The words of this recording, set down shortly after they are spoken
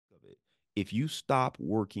if you stop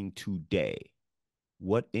working today,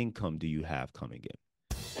 what income do you have coming in?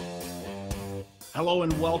 Hello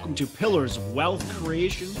and welcome to Pillars of Wealth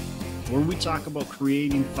Creation, where we talk about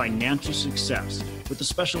creating financial success with a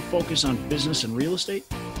special focus on business and real estate.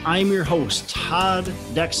 I'm your host, Todd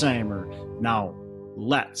Dexheimer. Now,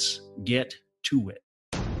 let's get to it.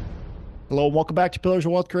 Hello and welcome back to Pillars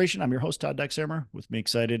of Wealth Creation. I'm your host, Todd Dexheimer. With me,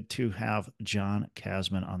 excited to have John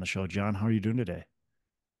Casmon on the show. John, how are you doing today?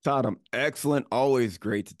 Todd, I'm excellent. Always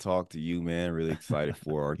great to talk to you, man. Really excited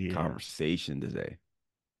for our Yeah. conversation today.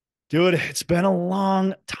 Dude, it's been a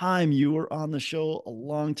long time. You were on the show a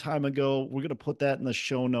long time ago. We're going to put that in the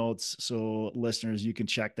show notes so listeners, you can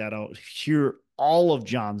check that out, hear all of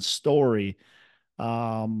John's story,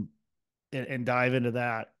 and dive into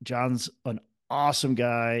that. John's an awesome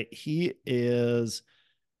guy. He is,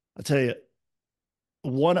 I'll tell you,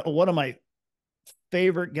 one of my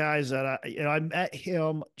favorite guys that I met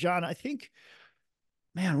him, John, I think,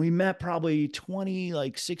 man, we met probably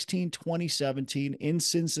 2017 in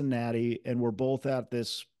Cincinnati, and we're both at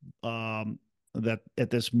this at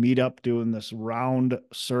this meetup doing this round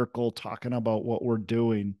circle talking about what we're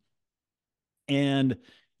doing. And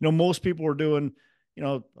most people were doing,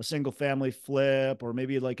 a single family flip or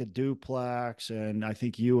maybe like a duplex. And I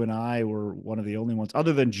think you and I were one of the only ones,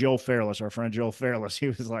 other than Joe Fairless, our friend Joe Fairless. He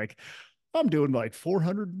was like, I'm doing like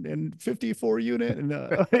 454 unit. And,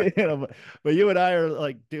 but you and I are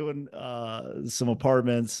like doing some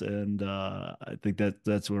apartments. And I think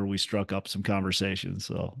that's where we struck up some conversations.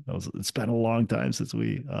 So it's been a long time since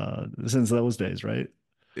since those days, right?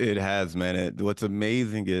 It has, man. What's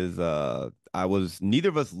amazing is neither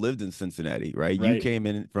of us lived in Cincinnati, right? You Right. came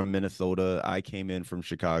in from Minnesota. I came in from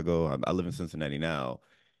Chicago. I live in Cincinnati now.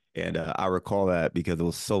 And I recall that because it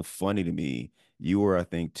was so funny to me. You were, I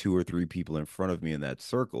think, two or three people in front of me in that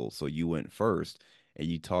circle. So you went first and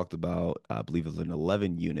you talked about, I believe it was an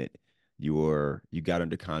 11 unit. You got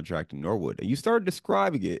under contract in Norwood and you started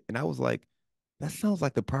describing it. And I was like, that sounds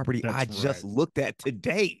like the property I That's just right. looked at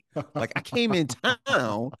today. Like I came in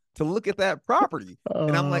town to look at that property.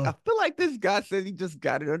 And I'm like, Uh, I feel like this guy said he just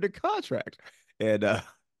got it under contract. And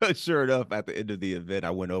sure enough, at the end of the event, I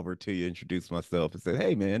went over to you, introduced myself, and said,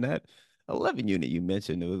 "Hey, man, that 11 unit you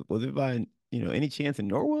mentioned, was it by any chance in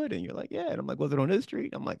Norwood?" And you're like, "Yeah." And I'm like, "Was it on this street?"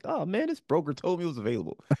 I'm like, "Oh man, this broker told me it was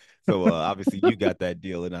available." So obviously you got that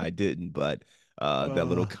deal and I didn't, but that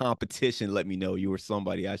little uh, competition let me know you were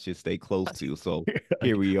somebody I should stay close to. So I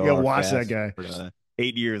here we gotta are, watch that fast guy. forward,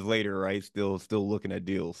 8 years later, right? Still looking at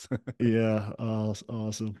deals. Yeah,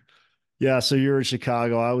 awesome. Yeah, so you're in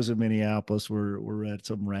Chicago. I was in Minneapolis. We're at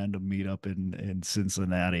some random meetup in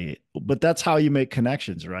Cincinnati. But that's how you make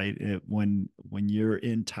connections, right? When you're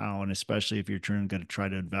in town, especially if you're going to try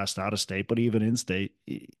to invest out of state, but even in state,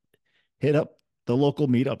 hit up the local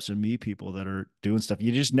meetups and meet people that are doing stuff.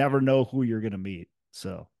 You just never know who you're going to meet.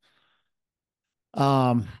 So,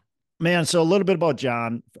 um, man, so a little bit about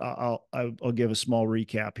John. I'll give a small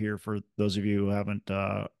recap here for those of you who haven't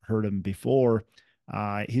heard him before.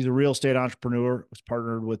 He's a real estate entrepreneur. Was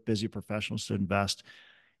partnered with busy professionals to invest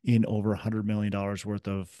in over $100 million worth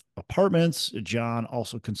of apartments. John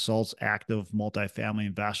also consults active multifamily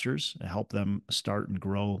investors to help them start and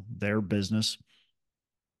grow their business.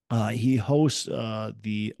 He hosts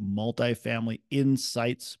the Multifamily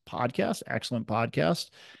Insights podcast, excellent podcast.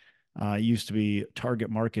 Used to be Target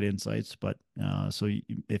Market Insights, but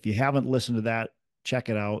if you haven't listened to that, check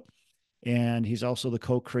it out. And he's also the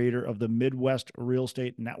co-creator of the Midwest Real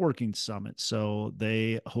Estate Networking Summit. So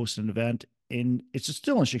they host an event it's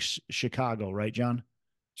still in Chicago, right, John?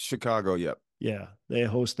 Chicago, yep. Yeah, they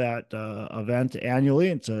host that event annually.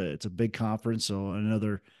 It's a big conference. So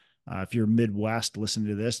another, if you're Midwest, listen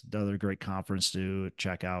to this, another great conference to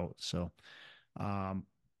check out. So um,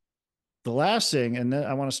 the last thing, and then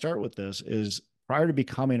I want to start with this, is prior to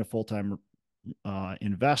becoming a full-time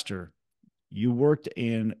investor, you worked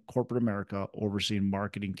in corporate America, overseeing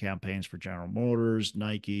marketing campaigns for General Motors,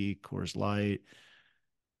 Nike, Coors Light.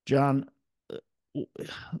 John,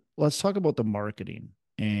 let's talk about the marketing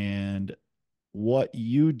and what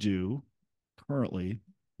you do currently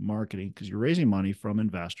marketing, because you're raising money from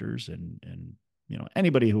investors and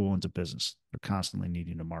anybody who owns a business, they're constantly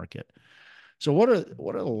needing to market. So what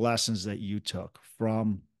are the lessons that you took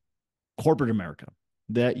from corporate America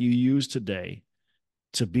that you use today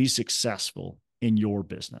to be successful in your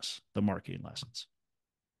business, the marketing lessons?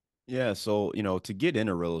 Yeah, so to get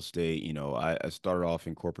into real estate, I started off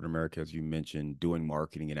in corporate America, as you mentioned, doing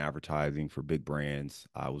marketing and advertising for big brands.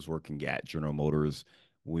 I was working at General Motors.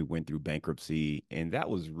 We went through bankruptcy, and that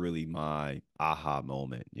was really my aha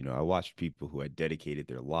moment. I watched people who had dedicated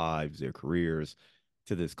their lives, their careers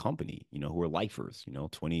to this company, who are lifers,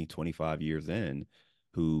 20, 25 years in,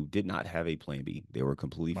 who did not have a plan B. They were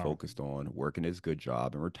completely Wow. focused on working this good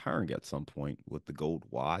job and retiring at some point with the gold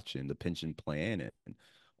watch and the pension plan and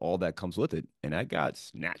all that comes with it. And that got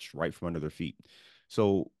snatched right from under their feet.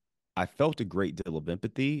 So I felt a great deal of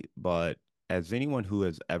empathy, but as anyone who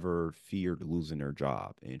has ever feared losing their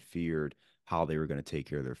job and feared how they were going to take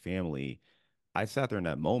care of their family, I sat there in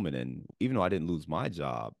that moment, and even though I didn't lose my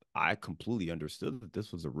job, I completely understood that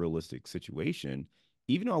this was a realistic situation,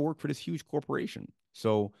 even though I worked for this huge corporation.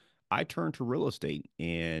 So I turned to real estate.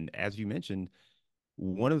 And as you mentioned,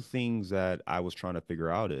 one of the things that I was trying to figure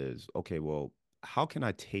out is, okay, well, how can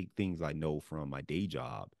I take things I know from my day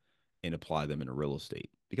job and apply them into real estate?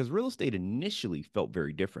 Because real estate initially felt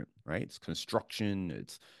very different, right? It's construction,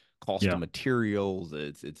 it's cost of Yeah. materials,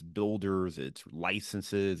 it's builders, it's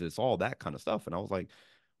licenses, it's all that kind of stuff. And I was like,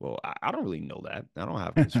 well, I don't really know that. I don't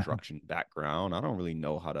have construction background. I don't really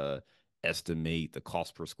know how to estimate the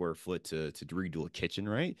cost per square foot to redo a kitchen,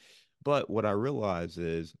 right? But what I realize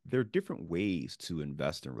is there are different ways to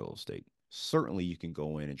invest in real estate. Certainly, you can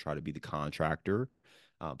go in and try to be the contractor,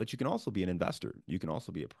 but you can also be an investor. You can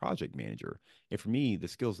also be a project manager. And for me, the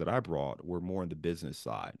skills that I brought were more on the business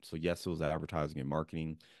side. So, yes, it was advertising and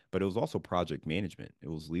marketing, but it was also project management. It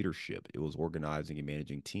was leadership. It was organizing and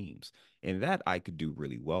managing teams. And that I could do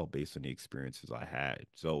really well based on the experiences I had.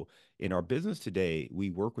 So, in our business today, we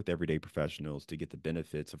work with everyday professionals to get the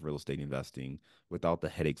benefits of real estate investing without the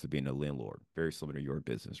headaches of being a landlord. Very similar to your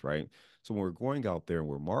business, right? So when we're going out there and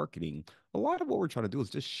we're marketing, a lot of what we're trying to do is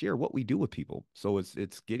just share what we do with people. So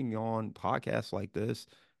it's getting on podcasts like this,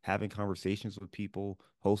 having conversations with people,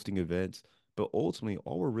 hosting events. But ultimately,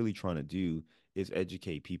 all we're really trying to do is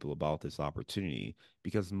educate people about this opportunity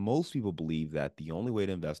because most people believe that the only way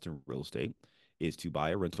to invest in real estate is to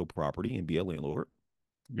buy a rental property and be a landlord,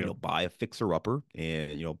 Yep. buy a fixer upper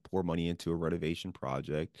and, pour money into a renovation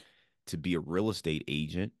project, to be a real estate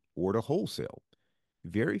agent or to wholesale.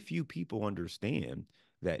 Very few people understand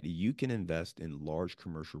that you can invest in large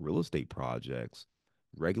commercial real estate projects.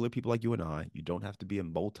 Regular people like you and I, you don't have to be a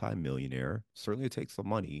multi-millionaire. Certainly it takes some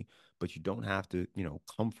money, but you don't have to,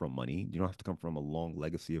 come from money. You don't have to come from a long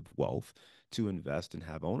legacy of wealth to invest and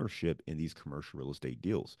have ownership in these commercial real estate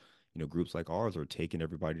deals. Groups like ours are taking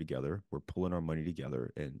everybody together. We're pulling our money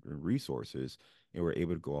together and resources, and we're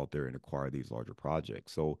able to go out there and acquire these larger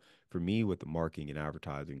projects. So for me, with the marketing and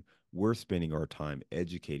advertising, we're spending our time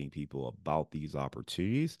educating people about these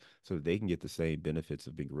opportunities so that they can get the same benefits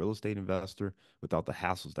of being a real estate investor without the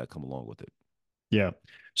hassles that come along with it. Yeah.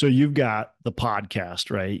 So you've got the podcast,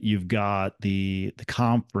 right? You've got the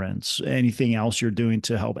conference. Anything else you're doing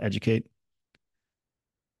to help educate?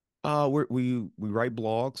 We write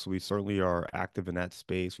blogs. We certainly are active in that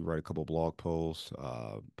space. We write a couple blog posts,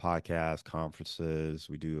 podcasts, conferences.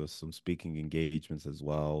 We do some speaking engagements as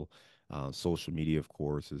well. Social media, of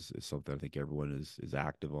course, is something I think everyone is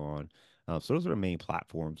active on. So those are the main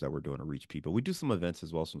platforms that we're doing to reach people. We do some events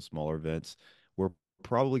as well, some smaller events. We're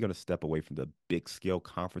probably going to step away from the big scale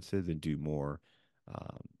conferences and do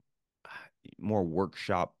um, more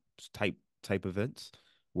workshop type events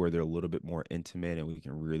where they're a little bit more intimate and we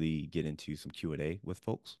can really get into some Q&A with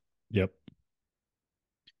folks. Yep.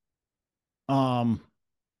 Um,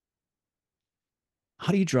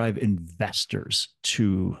 how do you drive investors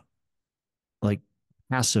to like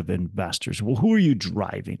passive investors? Well, who are you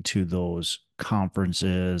driving to those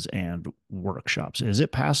conferences and workshops? Is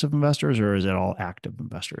it passive investors or is it all active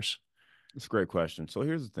investors? It's a great question. So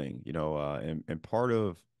here's the thing, and part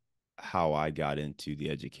of how I got into the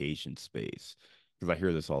education space, because I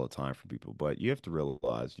hear this all the time from people, but you have to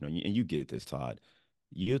realize, and you get this, Todd,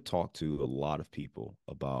 you talk to a lot of people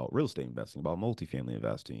about real estate investing, about multifamily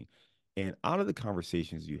investing. And out of the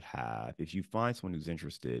conversations you have, if you find someone who's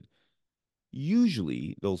interested,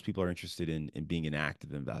 usually those people are interested in being an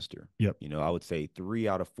active investor. Yep. I would say 3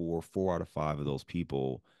 out of 4, 4 out of 5 of those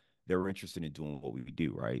people, they're interested in doing what we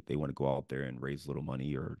do, right? They want to go out there and raise a little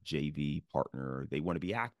money or JV partner. They want to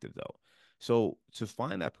be active though. So to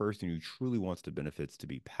find that person who truly wants the benefits to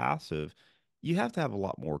be passive, you have to have a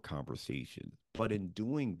lot more conversation. But in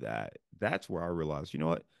doing that, that's where I realized, you know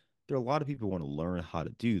what? There are a lot of people who want to learn how to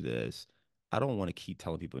do this. I don't want to keep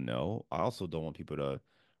telling people no. I also don't want people to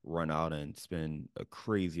run out and spend a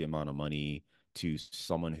crazy amount of money to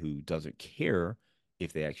someone who doesn't care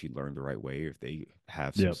if they actually learn the right way or if they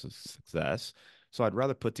have some Yep. success. So I'd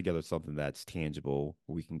rather put together something that's tangible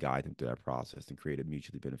where we can guide them through that process and create a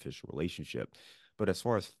mutually beneficial relationship. But as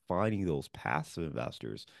far as finding those passive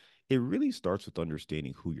investors, it really starts with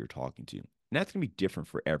understanding who you're talking to. And that's going to be different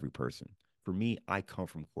for every person. For me, I come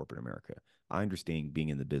from corporate America. I understand being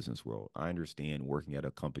in the business world. I understand working at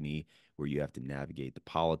a company where you have to navigate the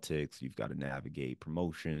politics, you've got to navigate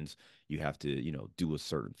promotions, you have to, do a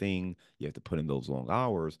certain thing, you have to put in those long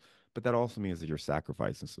hours. But that also means that you're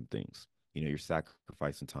sacrificing some things. You're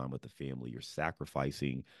sacrificing time with the family, you're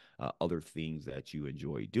sacrificing other things that you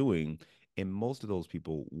enjoy doing. And most of those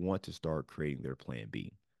people want to start creating their plan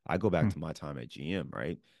B. I go back Hmm. to my time at GM,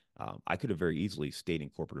 right? I could have very easily stayed in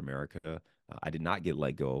corporate America. I did not get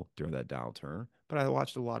let go during that downturn, but I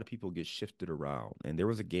watched a lot of people get shifted around. And there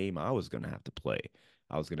was a game I was going to have to play.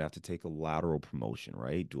 I was going to have to take a lateral promotion,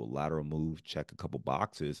 right? Do a lateral move, check a couple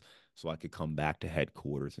boxes so I could come back to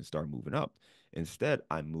headquarters and start moving up. Instead,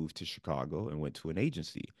 I moved to Chicago and went to an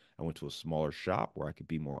agency. I went to a smaller shop where I could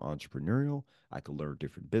be more entrepreneurial. I could learn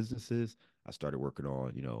different businesses. I started working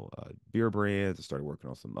on, beer brands. I started working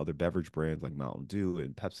on some other beverage brands like Mountain Dew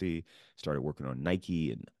and Pepsi. Started working on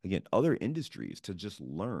Nike and again other industries to just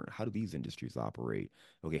learn how do these industries operate.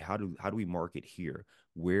 Okay, how do we market here?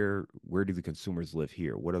 Where do the consumers live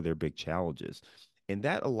here? What are their big challenges? And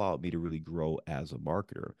that allowed me to really grow as a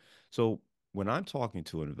marketer. So when I'm talking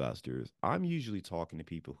to investors, I'm usually talking to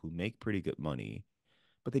people who make pretty good money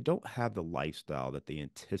but they don't have the lifestyle that they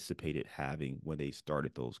anticipated having when they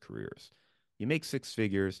started those careers. You make six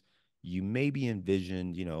figures, you maybe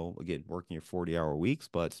envisioned, again, working your 40-hour weeks,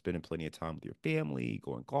 but spending plenty of time with your family,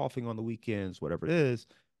 going golfing on the weekends, whatever it is.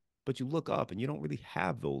 But you look up and you don't really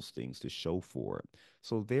have those things to show for it.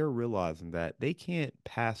 So they're realizing that they can't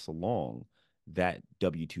pass along that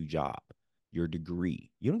W-2 job, your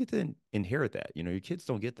degree. You don't get to inherit that. Your kids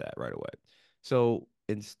don't get that right away. So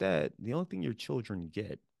instead, the only thing your children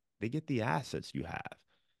get, they get the assets you have.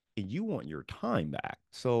 And you want your time back.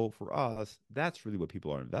 So for us, that's really what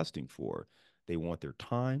people are investing for. They want their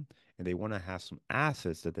time and they want to have some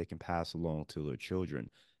assets that they can pass along to their children.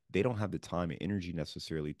 They don't have the time and energy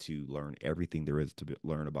necessarily to learn everything there is to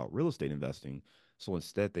learn about real estate investing. So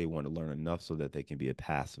instead, they want to learn enough so that they can be a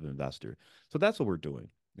passive investor. So that's what we're doing.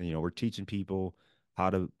 And, we're teaching people how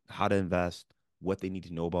to invest, what they need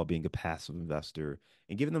to know about being a passive investor,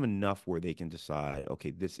 and giving them enough where they can decide,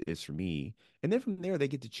 okay, this is for me. And then from there, they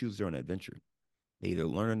get to choose their own adventure. They either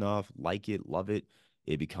learn enough, like it, love it,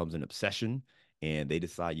 it becomes an obsession, and they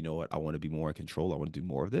decide, you know what, I want to be more in control. I want to do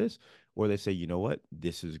more of this. Or they say, you know what,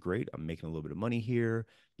 this is great. I'm making a little bit of money here.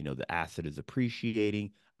 The asset is appreciating.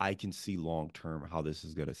 I can see long term how this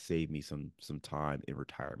is going to save me some time in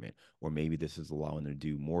retirement. Or maybe this is allowing them to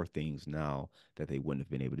do more things now that they wouldn't have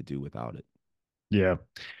been able to do without it. Yeah.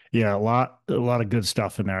 Yeah. A lot of good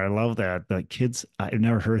stuff in there. I love that. The kids, I've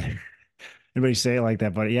never heard anybody say it like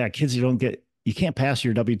that, but yeah, kids, you can't pass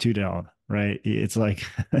your W-2 down, right? It's like,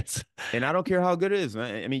 it's, And I don't care how good it is,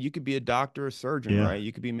 man. I mean, you could be a doctor or surgeon, yeah, right?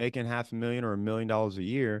 You could be making 500,000 or $1 million a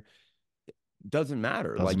year. Doesn't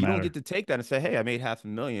matter. doesn't Like you don't matter. get to take that and say, "Hey, I made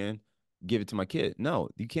 500,000, give it to my kid." No,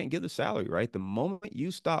 you can't give the salary, right? The moment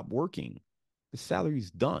you stop working, the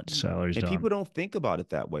salary's done. Salary's And people done. don't think about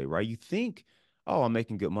it that way, right? You think, "Oh, I'm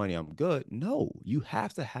making good money, I'm good." No, you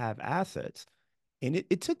have to have assets. And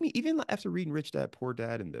it took me, even after reading Rich Dad Poor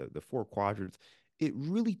Dad and the four quadrants, it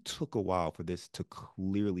really took a while for this to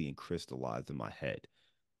clearly and crystallize in my head.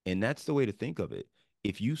 And that's the way to think of it.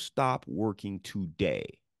 If you stop working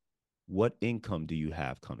today, what income do you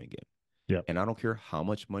have coming in? Yep. And I don't care how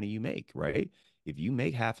much money you make, right? If you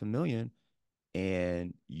make 500,000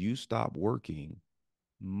 and you stop working,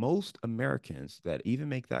 most Americans that even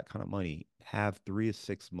make that kind of money have 3 to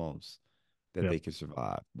 6 months that Yep. they can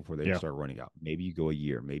survive before they Yeah. start running out. Maybe you go a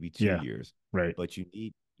year, maybe two Yeah. years, Right. but you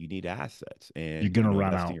need assets, You're and gonna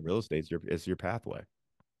run investing out. in real estate is your pathway.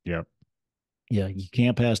 Yep. Yeah. You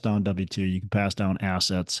can't pass down W-2. You can pass down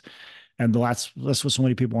assets. And that's what so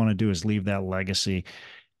many people want to do is leave that legacy.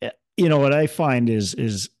 What I find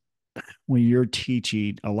is when you're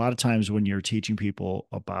teaching, a lot of times when you're teaching people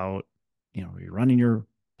about, you're running your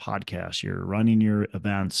podcast, you're running your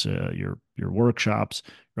events, your workshops,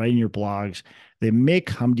 writing your blogs, they may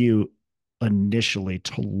come to you initially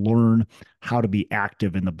to learn how to be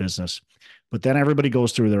active in the business, but then everybody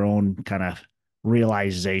goes through their own kind of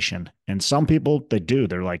realization. And some people they do,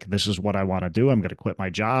 they're like, this is what I want to do. I'm going to quit my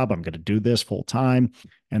job. I'm going to do this full time.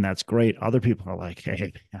 And that's great. Other people are like,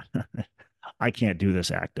 hey, I can't do this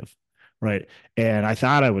active. Right. And I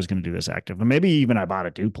thought I was going to do this active. And maybe even I bought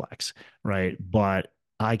a duplex. Right. But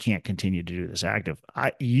I can't continue to do this active.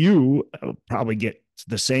 You probably get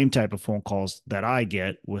the same type of phone calls that I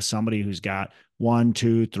get with somebody who's got one,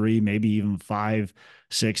 two, three, maybe even five,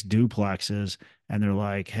 six duplexes. And they're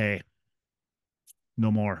like, hey,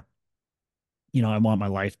 no more. I want my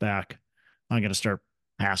life back. I'm going to start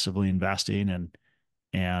passively investing. And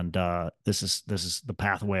and this is the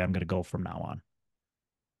pathway I'm going to go from now on.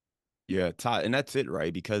 Yeah, Todd, and that's it,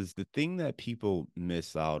 right? Because the thing that people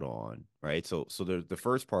miss out on, right? So the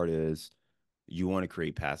first part is you want to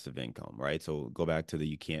create passive income, right? So go back to the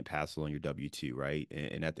you can't pass it on your W-2, right?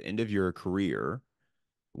 And at the end of your career,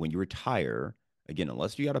 when you retire, again,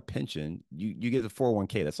 unless you got a pension, you get a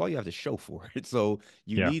 401k. That's all you have to show for it. So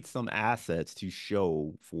you Yeah. need some assets to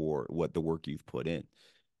show for what the work you've put in.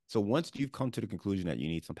 So once you've come to the conclusion that you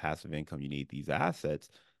need some passive income, you need these assets,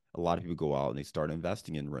 a lot of people go out and they start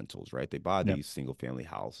investing in rentals, right? They buy Yep. these single family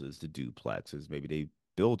houses, the duplexes, maybe they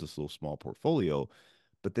build this little small portfolio,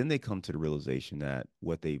 but then they come to the realization that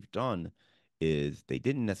what they've done is they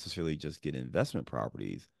didn't necessarily just get investment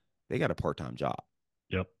properties, they got a part-time job.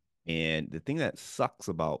 Yep. And the thing that sucks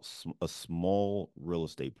about a small real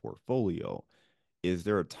estate portfolio is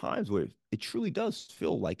there are times where it truly does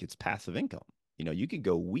feel like it's passive income. You know, you could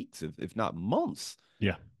go weeks, if not months,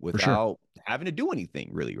 Yeah. For sure. without having to do anything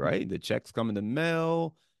really, right? The checks come in the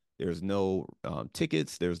mail. There's no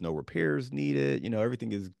tickets. There's no repairs needed. You know,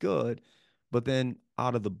 everything is good. But then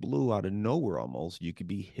out of the blue, out of nowhere almost, you could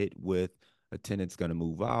be hit with a tenant's going to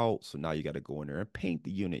move out. So now you got to go in there and paint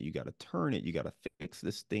the unit. You got to turn it. You got to fix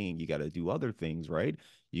this thing. You got to do other things, right?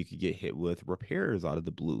 You could get hit with repairs out of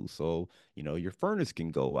the blue. So, you know, your furnace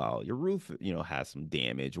can go out. Your roof, you know, has some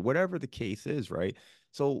damage, whatever the case is, right?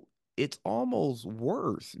 So it's almost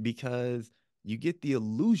worse because you get the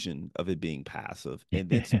illusion of it being passive, and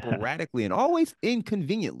then Yeah. sporadically and always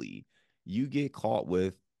inconveniently, you get caught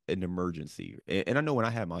with an emergency. And I know when I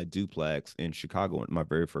had my duplex in Chicago, my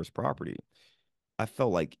very first property, I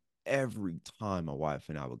felt like every time my wife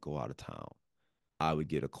and I would go out of town, I would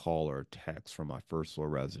get a call or a text from my first floor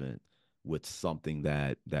resident with something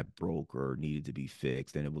that broke or needed to be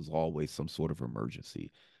fixed, and it was always some sort of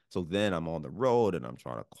emergency. So then I'm on the road and I'm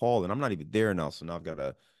trying to call, and I'm not even there now. So now I've got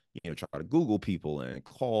to, try to Google people and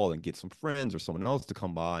call and get some friends or someone else to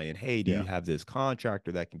come by and hey, do Yeah. you have this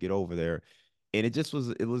contractor that can get over there? And it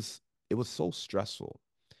was so stressful.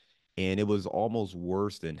 And it was almost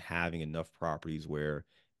worse than having enough properties where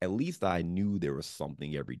at least I knew there was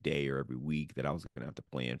something every day or every week that I was going to have to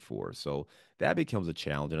plan for. So that becomes a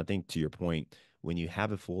challenge. And I think to your point, when you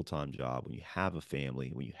have a full-time job, when you have a family,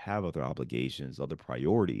 when you have other obligations, other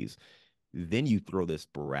priorities, then you throw this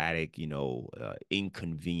sporadic,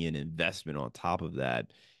 inconvenient investment on top of that.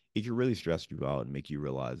 It can really stress you out and make you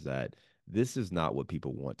realize that this is not what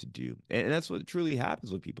people want to do. And that's what truly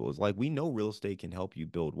happens with people. It's like we know real estate can help you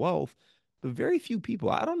build wealth, but very few people,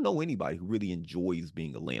 I don't know anybody who really enjoys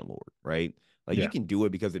being a landlord, right? Like you Yeah. can do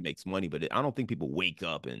it because it makes money, but I don't think people wake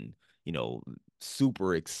up and, you know,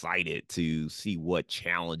 super excited to see what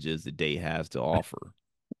challenges the day has to offer.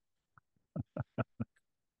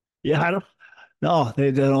 Yeah. I don't. No, they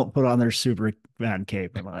don't put on their Superman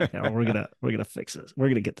cape and like, we're gonna fix this. We're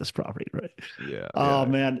gonna get this property right. Yeah, Oh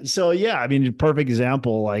yeah. man. So yeah, I mean, perfect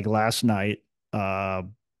example. Like last night, uh,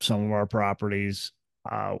 some of our properties,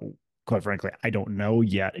 uh, quite frankly, I don't know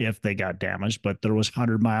yet if they got damaged, but there was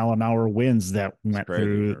 100-mile-an-hour winds that It's went crazy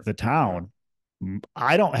through here. the Yeah. town.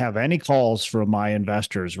 I don't have any calls from my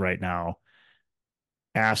investors right now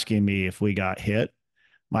asking me if we got hit.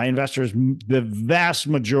 My investors, the vast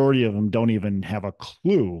majority of them don't even have a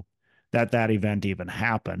clue that that event even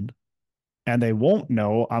happened. And they won't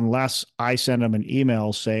know unless I send them an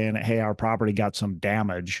email saying, hey, our property got some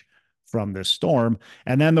damage from this storm.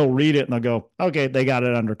 And then they'll read it and they'll go, okay, they got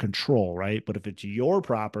it under control, right? But if it's your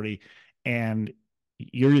property and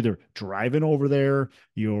you're either driving over there,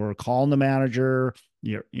 you're calling the manager,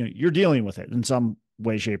 you're dealing with it in some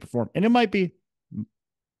way, shape, or form. And it might be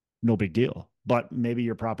no big deal. But maybe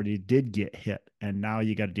your property did get hit and now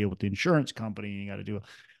you got to deal with the insurance company. You got to do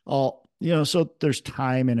all, so there's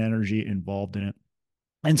time and energy involved in it.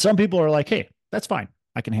 And some people are like, hey, that's fine.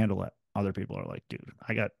 I can handle it. Other people are like, dude,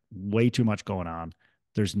 I got way too much going on.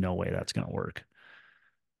 There's no way that's going to work.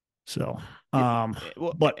 So, Yeah,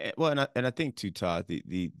 but and I think too, Todd,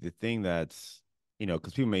 the thing that's,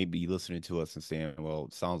 because people may be listening to us and saying, well,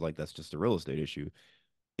 it sounds like that's just a real estate issue.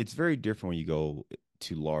 It's very different when you go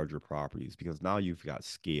to larger properties because now you've got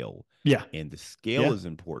scale, yeah, and the scale yeah, is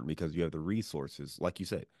important because you have the resources. Like you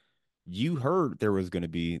said, you heard there was going to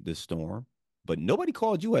be this storm, but nobody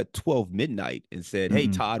called you at 12 midnight and said, hey,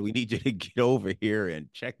 mm-mm, Todd, we need you to get over here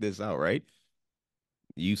and check this out, right?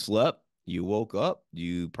 You slept, you woke up,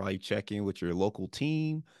 you probably check in with your local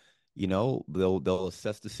team, they'll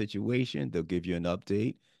assess the situation, they'll give you an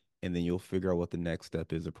update, and then you'll figure out what the next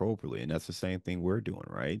step is appropriately. And that's the same thing we're doing,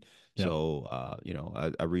 right? yeah, So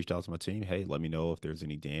I reached out to my team, hey, let me know if there's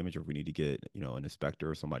any damage or if we need to get, an inspector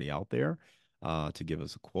or somebody out there to give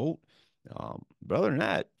us a quote. But other than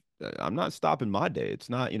that, I'm not stopping my day. It's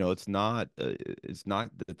not, it's not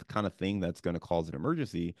the kind of thing that's going to cause an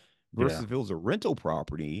emergency. Yeah. Versus if it was a rental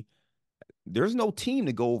property, there's no team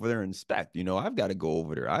to go over there and inspect. I've got to go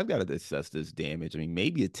over there. I've got to assess this damage. I mean,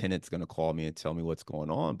 maybe a tenant's going to call me and tell me what's going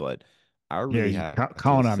on, but I Yeah, really you have to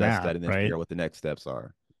count on assess that, that and then right? figure out what the next steps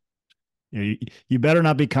are. You better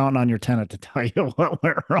not be counting on your tenant to tell you what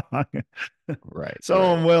went wrong. Right,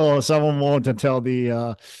 Someone right. will, someone won't until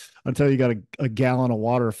you got a gallon of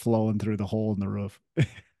water flowing through the hole in the roof.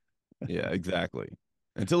 Yeah, exactly.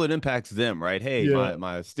 Until it impacts them, right? Hey, Yeah,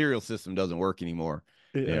 my stereo system doesn't work anymore.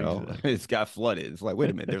 yeah, exactly. It's got flooded. It's like, wait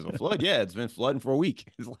a minute, there's a flood. Yeah, it's been flooding for a week.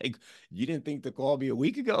 It's like you didn't think to call me a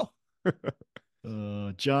week ago.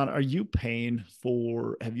 John, have you paid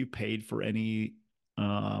for any,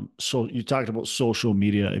 so you talked about social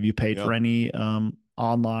media. Have you paid for Yeah. any,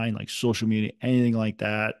 online, like social media, anything like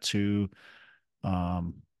that to,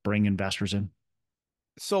 bring investors in?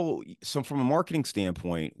 So from a marketing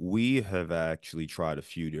standpoint, we have actually tried a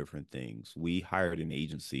few different things. We hired an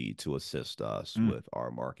agency to assist us Mm, with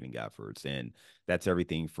our marketing efforts, and that's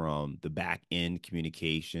everything from the back end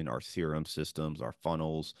communication, our CRM systems, our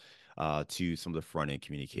funnels, to some of the front end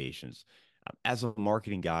communications. As a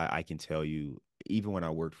marketing guy, I can tell you, even when I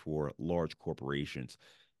worked for large corporations,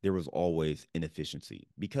 there was always inefficiency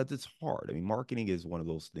because it's hard. I mean, marketing is one of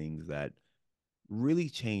those things that really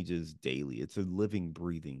changes daily. It's a living,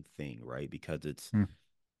 breathing thing, right? Because mm,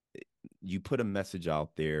 you put a message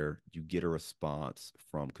out there, you get a response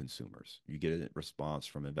from consumers, you get a response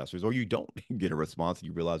from investors, or you don't get a response.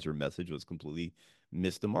 You realize your message was completely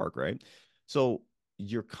missed the mark, right? So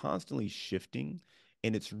you're constantly shifting,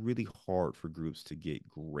 and it's really hard for groups to get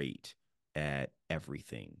great at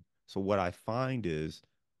everything. So what I find is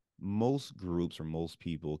most groups or most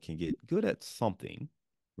people can get good at something,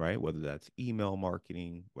 right? Whether that's email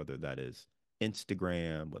marketing, whether that is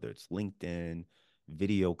Instagram, whether it's LinkedIn,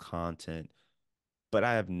 video content. But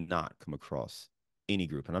I have not come across any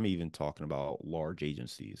group, and I'm even talking about large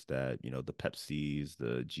agencies that, the Pepsis,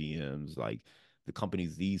 the GMs, like the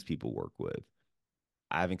companies these people work with.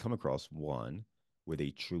 I haven't come across one where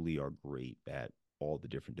they truly are great at all the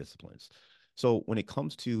different disciplines. So when it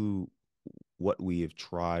comes to what we've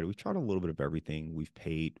tried a little bit of everything. We've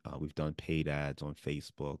done paid ads on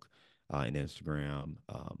Facebook and Instagram.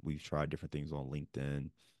 We've tried different things on LinkedIn.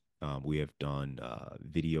 We have done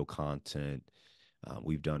video content.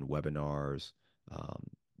 We've done webinars. Um,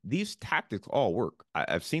 these tactics all work.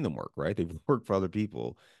 I've seen them work, right? They've worked for other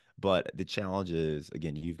people. But the challenge is,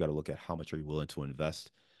 again, you've got to look at how much are you willing to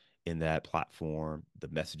invest in that platform. The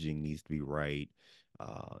messaging needs to be right.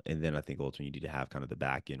 And then I think ultimately you need to have kind of the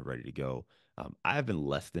back end ready to go. I've been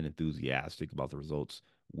less than enthusiastic about the results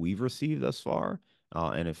we've received thus far.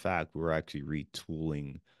 And in fact, we're actually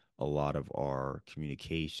retooling a lot of our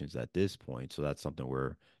communications at this point. So that's something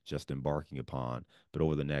we're just embarking upon. But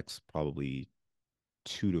over the next probably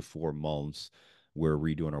 2 to 4 months, we're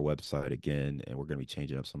redoing our website again, and we're going to be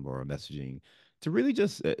changing up some of our messaging to really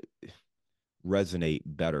just resonate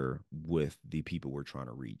better with the people we're trying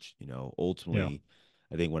to reach. yeah. Ultimately,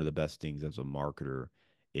 I think one of the best things as a marketer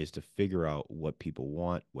is to figure out what people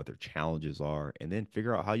want, what their challenges are, and then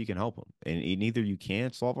figure out how you can help them. And either you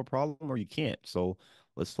can solve a problem or you can't. So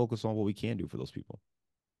let's focus on what we can do for those people.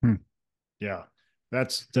 Hmm. Yeah.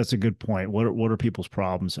 That's a good point. What are people's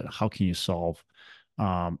problems and how can you solve?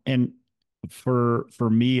 And for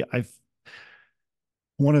me, I've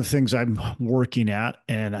one of the things I'm working at,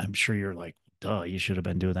 and I'm sure you're like, duh, you should have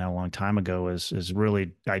been doing that a long time ago, is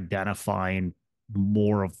really identifying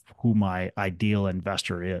more of who my ideal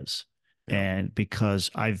investor is. Yeah. And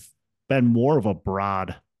because I've been more of a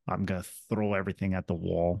broad, I'm gonna throw everything at the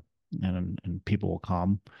wall and people will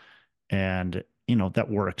come. And that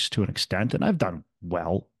works to an extent. And I've done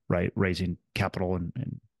well, right? Raising capital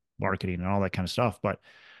and marketing and all that kind of stuff. But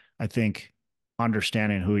I think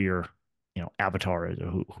understanding who your avatar is,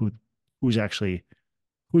 or who's actually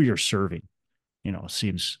who you're serving,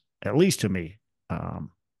 seems, at least to me,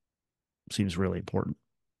 um, seems really important.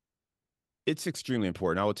 It's extremely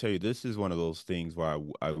important. I will tell you, this is one of those things where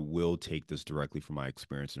I will take this directly from my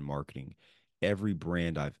experience in marketing. Every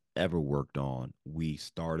brand I've ever worked on, we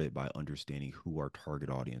started by understanding who our target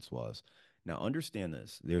audience was. Now, understand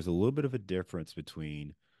this. There's a little bit of a difference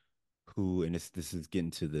between who, and this is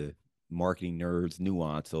getting to the marketing nerds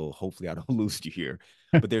nuance, so hopefully I don't lose you here.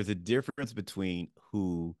 But there's a difference between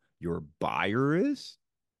who your buyer is,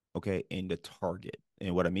 okay, and the target.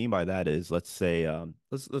 And what I mean by that is, let's say,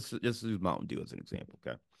 let's just use Mountain Dew as an example,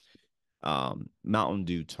 okay? Mountain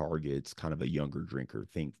Dew targets kind of a younger drinker,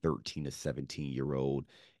 think 13 to 17-year-old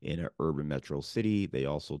in an urban metro city. They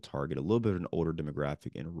also target a little bit of an older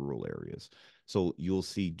demographic in rural areas. So you'll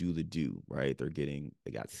see Do the Do, right?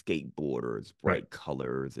 They got skateboarders, Right. bright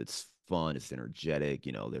colors. It's fun, it's energetic.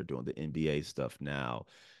 They're doing the NBA stuff now.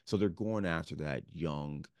 So they're going after that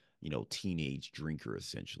young, teenage drinker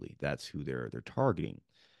essentially. That's who they're targeting.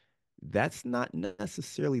 That's not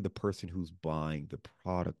necessarily the person who's buying the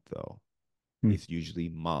product though. Hmm. It's usually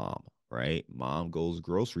mom, right? Mom goes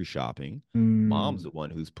grocery shopping. Mom's Mm. the one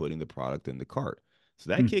who's putting the product in the cart. So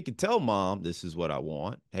that Hmm. kid can tell mom, this is what I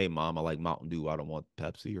want. Hey, mom, I like Mountain Dew. I don't want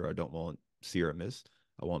Pepsi or I don't want Sierra Mist.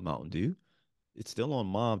 I want Mountain Dew. It's still on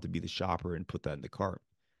mom to be the shopper and put that in the cart.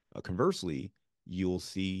 Conversely, you'll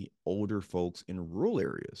see older folks in rural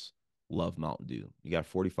areas love Mountain Dew. You got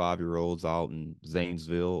 45-year-olds out in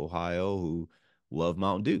Zanesville, Ohio, who love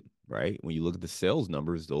Mountain Dew, right? When you look at the sales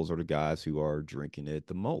numbers, those are the guys who are drinking it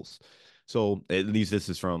the most. So at least this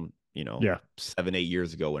is from, Yeah. 7, 8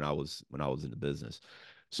 years ago when I was in the business.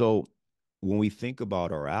 So when we think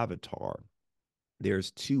about our avatar,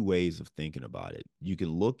 there's two ways of thinking about it. You can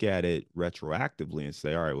look at it retroactively and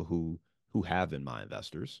say, all right, well, who have been my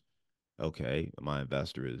investors? Okay, my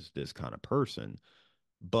investor is this kind of person,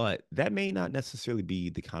 but that may not necessarily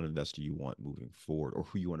be the kind of investor you want moving forward or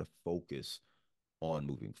who you want to focus on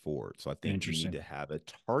moving forward. So I think you need Interesting. to have a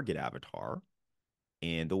target avatar.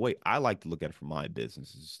 And the way I like to look at it for my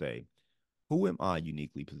business is to say, who am I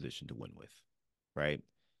uniquely positioned to win with? Right?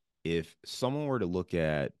 If someone were to look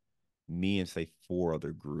at me and say four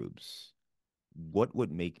other groups, what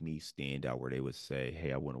would make me stand out where they would say,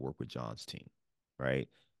 hey, I want to work with John's team, right?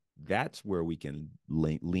 That's where we can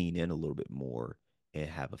lean in a little bit more and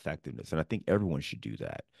have effectiveness. And I think everyone should do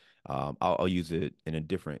that. I'll use it in a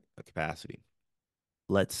different capacity.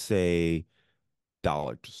 Let's say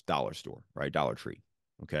dollar store, right? Dollar Tree.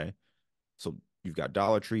 Okay. So you've got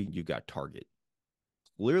Dollar Tree, you've got Target.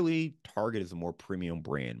 Clearly, Target is a more premium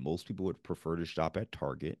brand. Most people would prefer to shop at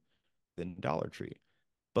Target than Dollar Tree.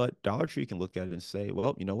 But Dollar Tree can look at it and say,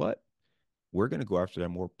 well, you know what? We're going to go after that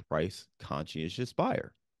more price conscientious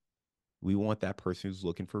buyer. We want that person who's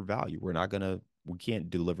looking for value. We can't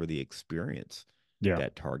deliver the experience Yeah.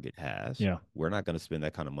 that Target has. Yeah. We're not going to spend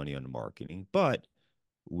that kind of money on the marketing, but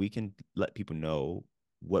we can let people know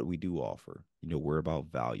what we do offer. We're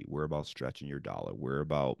about value. We're about stretching your dollar. We're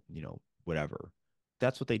about, whatever.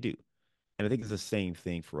 That's what they do. And I think it's the same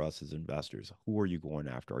thing for us as investors. Who are you going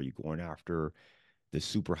after? Are you going after the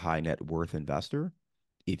super high net worth investor?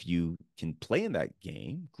 If you can play in that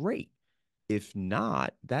game, great. If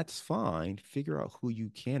not, that's fine. Figure out who you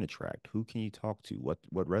can attract. Who can you talk to? What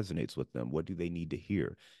resonates with them? What do they need to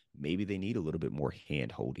hear? Maybe they need a little bit more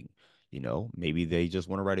hand holding. Maybe they just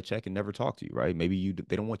want to write a check and never talk to you, right? Maybe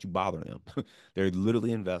they don't want you bothering them. They're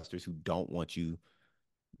literally investors who don't want you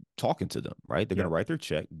talking to them, right? They're going Yeah. to write their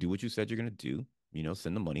check, do what you said you're going to do,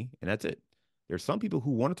 send the money, and that's it. There's some people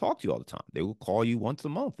who want to talk to you all the time. They will call you once a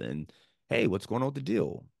month and, hey, what's going on with the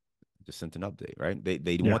deal? Just sent an update, right? They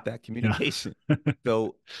Yeah. want that Yeah. communication.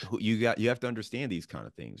 So you have to understand these kind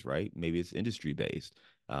of things, right? Maybe it's industry based,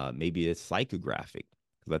 maybe it's psychographic,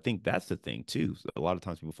 because I think that's the thing too. So a lot of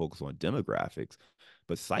times people focus on demographics,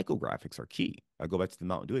 but psychographics are key. I go back to the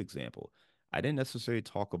Mountain Dew example. I didn't necessarily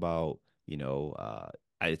talk about,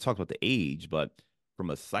 I talked about the age, but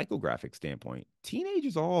from a psychographic standpoint,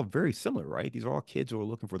 teenagers are all very similar, right? These are all kids who are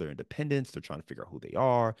looking for their independence. They're trying to figure out who they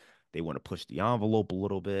are. They want to push the envelope a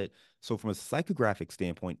little bit. So, from a psychographic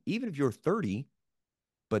standpoint, even if you're 30,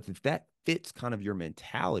 but if that fits kind of your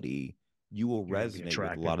mentality, you will You're going to be resonate with a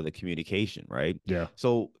attracted. lot of the communication, right? Yeah.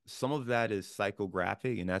 So, some of that is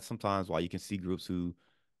psychographic, and that's sometimes why you can see groups who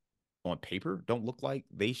on paper don't look like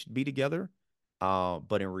they should be together.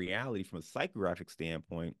 But in reality, from a psychographic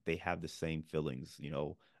standpoint, they have the same feelings,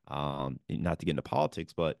 not to get into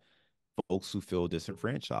politics, but folks who feel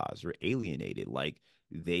disenfranchised or alienated, like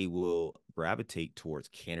they will gravitate towards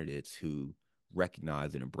candidates who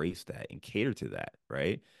recognize and embrace that and cater to that,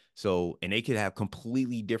 right? So, and they could have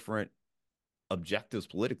completely different objectives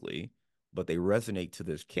politically, but they resonate to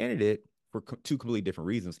this candidate for two completely different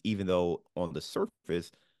reasons, even though on the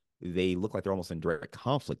surface they look like they're almost in direct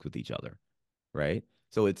conflict with each other, right?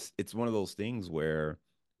 So it's one of those things where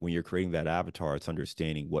when you're creating that avatar, it's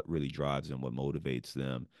understanding what really drives them, what motivates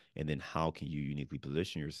them, and then how can you uniquely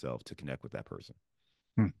position yourself to connect with that person.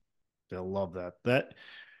 Hmm. I love that. That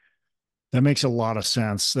That makes a lot of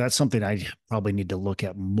sense. That's something I probably need to look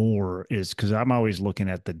at more is because I'm always looking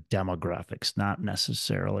at the demographics, not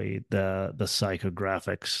necessarily the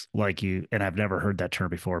psychographics like you. And I've never heard that term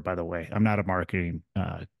before, by the way. I'm not a marketing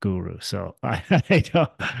guru, so I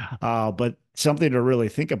don't. But something to really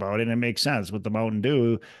think about, and it makes sense with the Mountain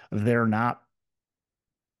Dew. They're not,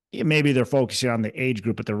 maybe they're focusing on the age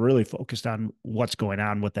group, but they're really focused on what's going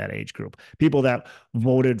on with that age group. People that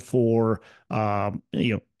voted for,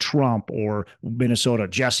 Trump or Minnesota,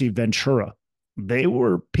 Jesse Ventura, they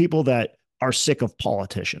were people that are sick of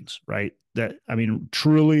politicians, right? That, I mean,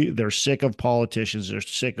 truly, they're sick of politicians. They're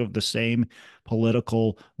sick of the same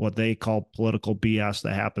political, what they call political BS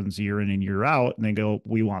that happens year in and year out, and they go,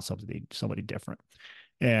 "We want somebody different,"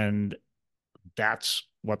 and that's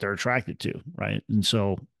what they're attracted to, right? And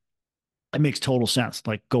so it makes total sense.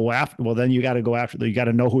 Like go after, well, then you got to go after, you got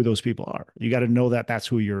to know who those people are. You got to know that that's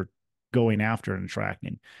who you're going after and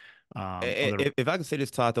attracting. Other, If I can say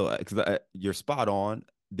this, Todd, though, because you're spot on.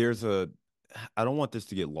 There's a, I don't want this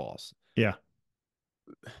to get lost yeah,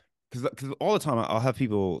 because all the time I'll have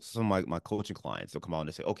people, some of my coaching clients, they'll come out and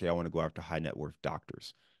they say, okay, I want to go after high net worth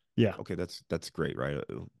doctors. yeah, Okay, that's great, right?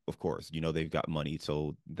 Of course, they've got money,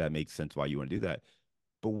 so that makes sense why you want to do that.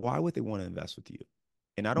 But why would they want to invest with you?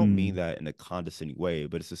 And I don't mean mm, that in a condescending way,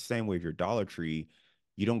 but it's the same way if you're Dollar Tree,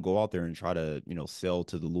 you don't go out there and try to, sell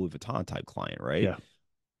to the Louis Vuitton type client, right? yeah,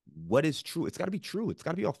 What is true? It's got to be true. It's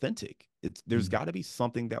got to be authentic. There's mm, got to be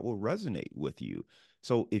something that will resonate with you.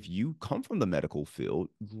 So if you come from the medical field,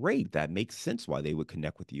 great. That makes sense why they would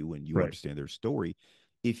connect with you and you right, understand their story.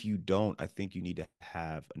 If you don't, I think you need to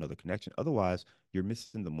have another connection. Otherwise, you're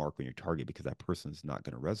missing the mark on your target because that person is not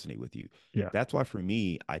going to resonate with you. yeah, That's why for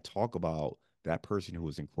me, I talk about that person who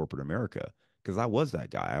was in corporate America because I was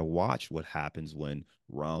that guy. I watched what happens when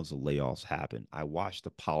rounds of layoffs happen. I watched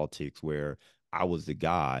the politics where I was the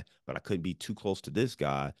guy, but I couldn't be too close to this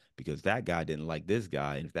guy because that guy didn't like this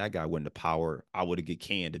guy. And if that guy went to power, I would have get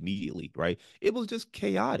canned immediately, right? It was just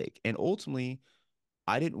chaotic. And ultimately,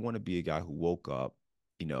 I didn't want to be a guy who woke up,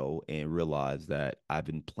 and realized that I've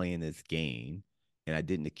been playing this game and I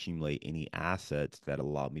didn't accumulate any assets that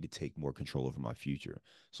allowed me to take more control over my future.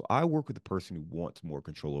 So I work with the person who wants more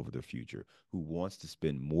control over their future, who wants to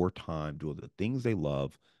spend more time doing the things they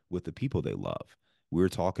love with the people they love. We were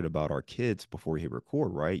talking about our kids before we hit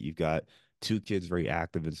record, right? You've got two kids very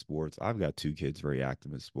active in sports. I've got two kids very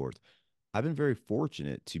active in sports. I've been very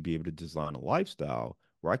fortunate to be able to design a lifestyle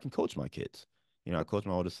where I can coach my kids. I coach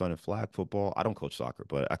my oldest son in flag football. I don't coach soccer,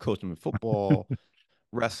 but I coach him in football,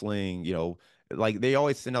 wrestling, like they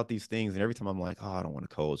always send out these things, and every time I'm like, oh, I don't want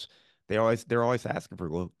to coach. They're always asking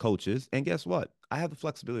for coaches, and guess what? I have the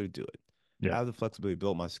flexibility to do it. I yeah, have the flexibility to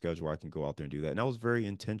build my schedule where I can go out there and do that. And I was very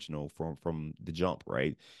intentional from the jump,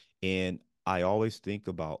 right? And I always think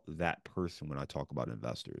about that person when I talk about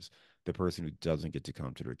investors, the person who doesn't get to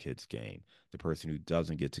come to their kid's game, the person who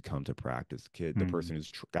doesn't get to come to practice, the mm, person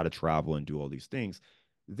who's got to travel and do all these things.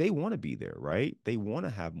 They want to be there, right? They want to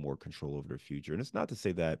have more control over their future. And it's not to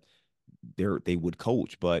say that they would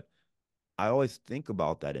coach, but I always think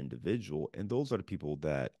about that individual, and those are the people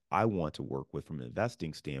that I want to work with from an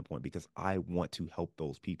investing standpoint because I want to help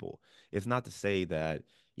those people. It's not to say that,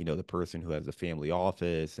 the person who has a family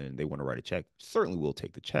office and they want to write a check certainly will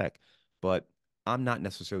take the check, but I'm not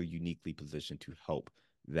necessarily uniquely positioned to help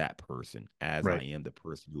that person as I right. am the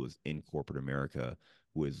person who is in corporate America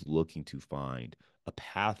who is looking to find a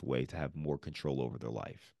pathway to have more control over their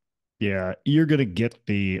life. Yeah, you're going to get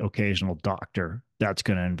the occasional doctor that's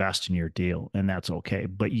going to invest in your deal, and that's okay.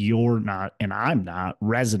 But you're not, and I'm not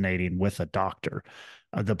resonating with a doctor.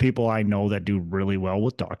 The people I know that do really well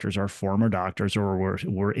with doctors are former doctors or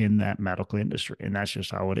were in that medical industry, and that's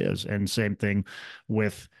just how it is. And same thing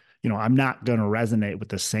with, I'm not going to resonate with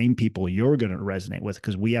the same people you're going to resonate with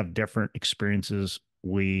because we have different experiences.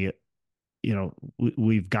 We've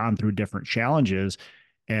gone through different challenges,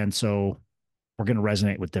 and so we're going to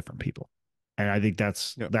resonate with different people. And I think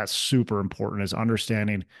Yeah. that's super important is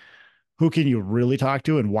understanding who can you really talk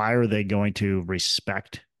to and why are they going to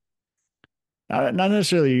respect, not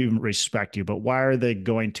necessarily even respect you, but why are they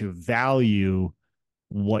going to value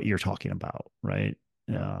what you're talking about, right?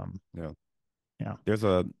 Yeah. Um, Yeah. yeah.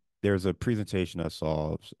 There's a presentation I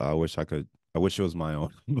saw. I wish it was my own,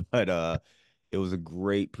 but it was a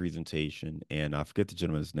great presentation, and I forget the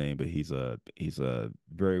gentleman's name, but he's a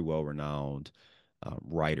very well renowned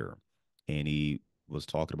writer, and he was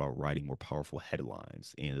talking about writing more powerful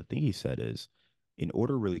headlines. And the thing he said is, in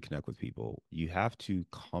order to really connect with people, you have to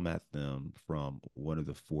come at them from one of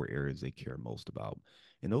the four areas they care most about,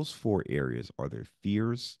 and those four areas are their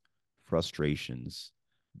fears, frustrations,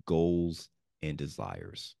 goals, and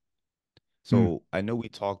desires. Mm. So I know we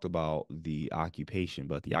talked about the occupation,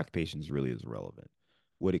 but the occupation is really is irrelevant.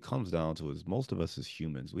 What it comes down to is most of us as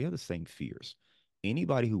humans, we have the same fears.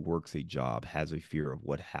 Anybody who works a job has a fear of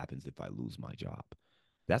what happens if I lose my job.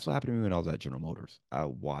 That's what happened to me when I was at General Motors. I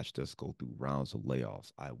watched us go through rounds of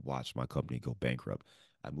layoffs. I watched my company go bankrupt.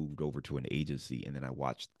 I moved over to an agency and then I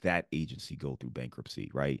watched that agency go through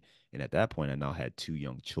bankruptcy, right? And at that point, I now had two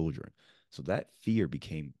young children. So that fear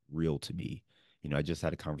became real to me. I just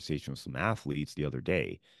had a conversation with some athletes the other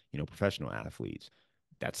day, professional athletes.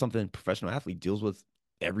 That's something a professional athlete deals with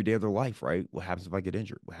every day of their life, right? What happens if I get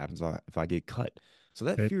injured? What happens if I get cut? So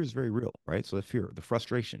that Right. fear is very real, right? So the fear, the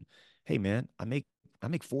frustration. Hey man, I make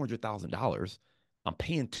 $400,000. I'm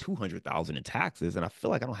paying 200,000 in taxes, and I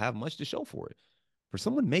feel like I don't have much to show for it. For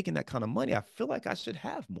someone making that kind of money, I feel like I should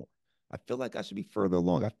have more. I feel like I should be further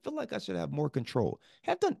along. I feel like I should have more control.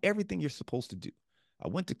 Have done everything you're supposed to do. I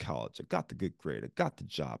went to college. I got the good grade. I got the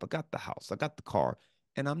job. I got the house. I got the car,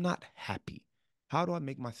 and I'm not happy. How do I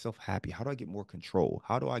make myself happy? How do I get more control?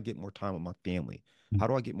 How do I get more time with my family? How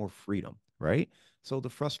do I get more freedom? Right? So the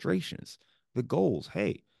frustrations, the goals.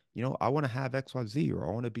 Hey, I want to have XYZ, or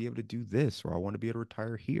I want to be able to do this, or I want to be able to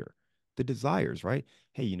retire here. The desires, right?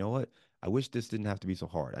 Hey, you know what? I wish this didn't have to be so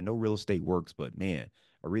hard. I know real estate works, but man,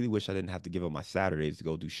 I really wish I didn't have to give up my Saturdays to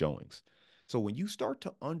go do showings. So when you start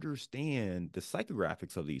to understand the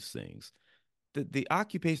psychographics of these things, the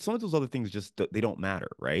occupation, some of those other things just they don't matter,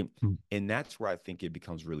 right? Mm. And that's where I think it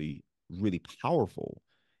becomes really, really powerful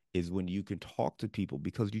is when you can talk to people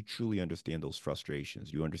because you truly understand those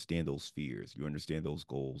frustrations, you understand those fears, you understand those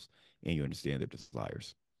goals, and you understand their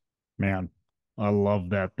desires. Man, I love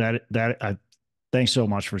that. Thanks so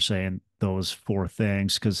much for saying those four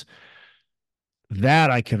things because that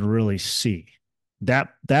I can really see.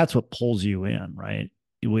 That's what pulls you in, right?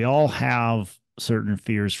 We all have certain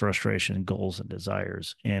fears, frustration, goals, and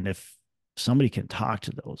desires. And if somebody can talk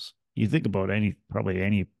to those, you think about probably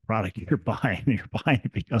any product you're buying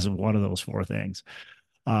it because of one of those four things.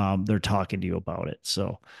 They're talking to you about it.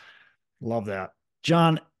 So love that.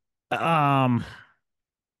 John, um,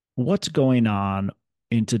 what's going on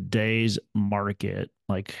in today's market?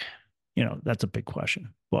 Like, that's a big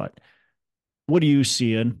question, but what are you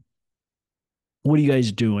seeing? What are you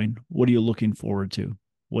guys doing? What are you looking forward to?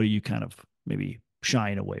 What are you kind of maybe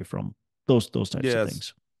shying away from? Those types of Yes.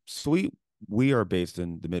 things. So we are based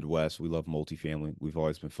in the Midwest. We love multifamily. We've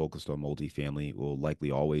always been focused on multifamily. We'll likely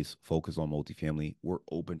always focus on multifamily. We're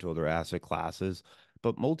open to other asset classes,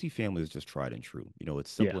 but multifamily is just tried and true.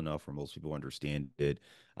 It's Yeah. simple enough for most people to understand it.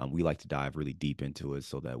 We like to dive really deep into it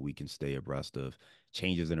so that we can stay abreast of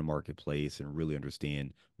changes in the marketplace and really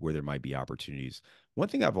understand where there might be opportunities. One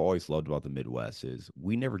thing I've always loved about the Midwest is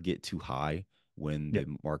we never get too high when Yeah.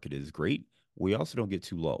 the market is great. We also don't get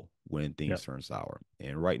too low when Yeah. things turn sour.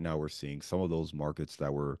 And right now, we're seeing some of those markets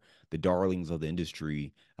that were the darlings of the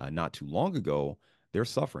industry not too long ago. They're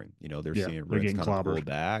suffering. They're Yeah. seeing They're rents getting kind of clobbered. pull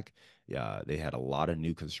back. Yeah, they had a lot of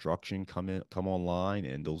new construction come online,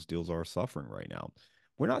 and those deals are suffering right now.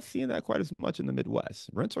 We're not seeing that quite as much in the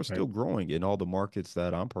Midwest. Rents are Right. still growing in all the markets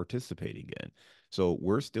that I'm participating in. So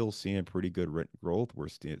we're still seeing pretty good rent growth. We're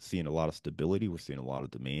seeing a lot of stability. We're seeing a lot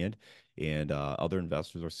of demand, and other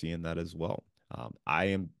investors are seeing that as well. I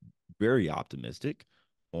am very optimistic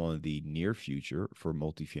on the near future for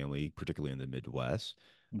multifamily, particularly in the Midwest.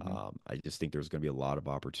 Mm-hmm. I just think there's going to be a lot of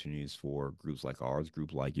opportunities for groups like ours,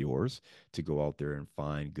 group like yours, to go out there and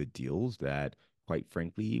find good deals that, quite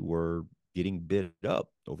frankly, were getting bid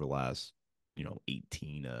up over the last,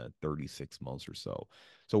 18 36 months or so.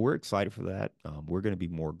 So we're excited for that. We're going to be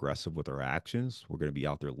more aggressive with our actions. We're going to be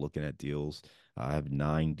out there looking at deals. I have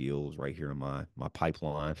 9 deals right here in my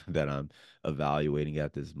pipeline that I'm evaluating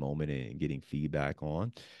at this moment and getting feedback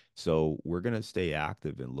on. So we're going to stay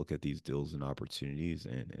active and look at these deals and opportunities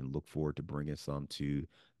and look forward to bringing some to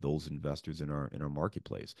those investors in our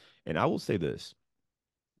marketplace. And I will say this,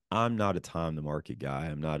 I'm not a time the market guy.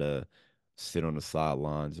 I'm not a sit on the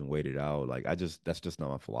sidelines and wait it out. Like that's just not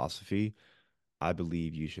my philosophy. I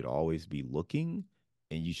believe you should always be looking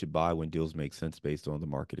and you should buy when deals make sense based on the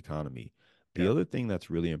market economy. The Yeah. other thing that's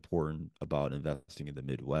really important about investing in the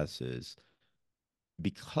Midwest is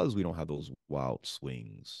because we don't have those wild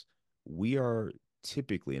swings, we are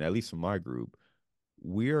typically, and at least in my group,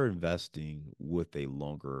 we are investing with a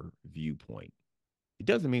longer viewpoint. It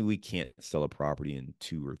doesn't mean we can't sell a property in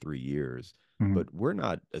 2 or 3 years, Mm-hmm. but we're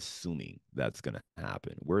not assuming that's going to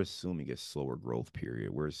happen. We're assuming a slower growth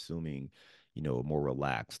period. We're assuming, a more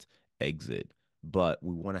relaxed exit, but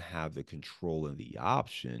we want to have the control and the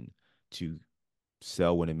option to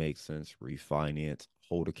sell when it makes sense, refinance,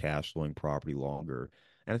 hold a cash flowing property longer.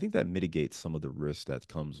 And I think that mitigates some of the risk that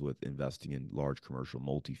comes with investing in large commercial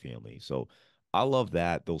multifamily. So I love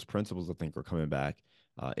that. Those principles, I think, are coming back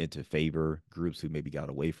into favor. Groups who maybe got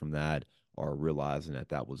away from that are realizing that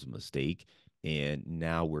that was a mistake. And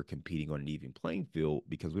now we're competing on an even playing field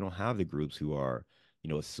because we don't have the groups who are,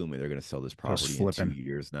 assuming they're going to sell this Just property in two flipping.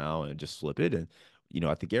 years now and just flip it. And,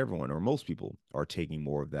 I think everyone or most people are taking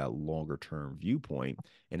more of that longer term viewpoint,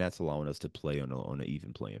 and that's allowing us to play on an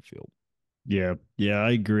even playing field. Yeah. Yeah, I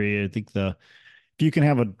agree. I think if you can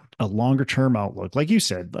have a longer term outlook, like you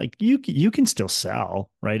said, like you can still sell,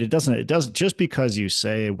 right? It doesn't just because you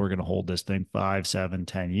say we're going to hold this thing 5, 7,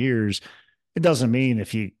 10 years, it doesn't mean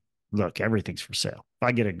if you look, everything's for sale.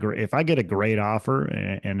 If I get a great offer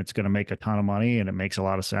and it's going to make a ton of money and it makes a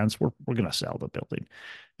lot of sense, we're going to sell the building.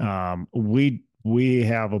 We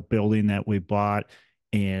have a building that we bought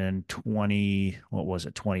in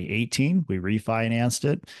 2018. We refinanced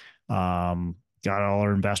it. Got all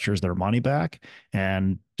our investors their money back,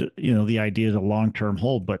 and the idea is a long term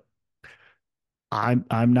hold. But I'm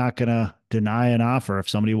not going to deny an offer if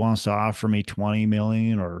somebody wants to offer me 20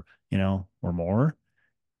 million or more.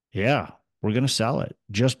 Yeah, we're going to sell it.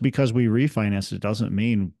 Just because we refinance it doesn't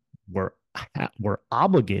mean we're we're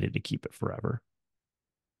obligated to keep it forever.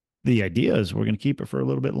 The idea is we're going to keep it for a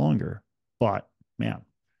little bit longer, but man,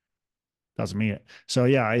 doesn't mean it. So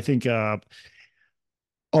yeah, I think a,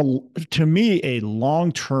 to me, a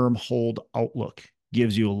long-term hold outlook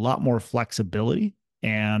gives you a lot more flexibility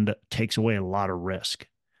and takes away a lot of risk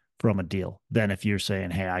from a deal than if you're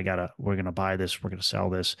saying, "Hey, we're going to buy this, we're going to sell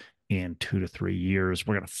this in 2 to 3 years,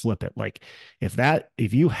 we're going to flip it." Like if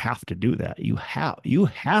you have to do that, you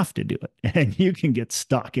have to do it, and you can get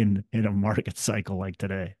stuck in a market cycle like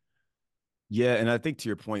today. Yeah, and I think to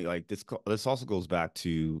your point, like this also goes back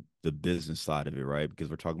to the business side of it, right? Because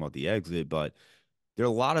we're talking about the exit, but there are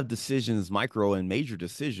a lot of decisions, micro and major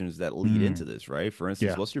decisions that lead into Mm, this, right? For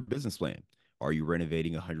instance, yeah, what's your business plan? Are you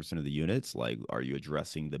renovating 100% of the units? Like, are you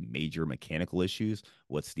addressing the major mechanical issues?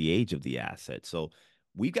 What's the age of the asset? So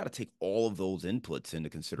we've got to take all of those inputs into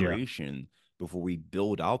yeah, consideration before we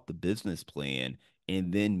build out the business plan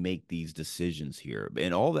and then make these decisions here.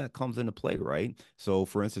 And all that comes into play, right? So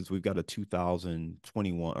for instance, we've got a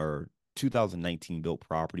 2021 or 2019 built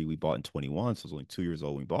property we bought in 21, so it's only 2 years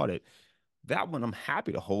old when we bought it. That one, I'm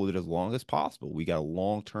happy to hold it as long as possible. We got a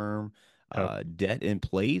long-term yep. debt in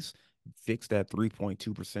place, fixed at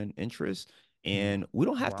 3.2% interest, Mm, and we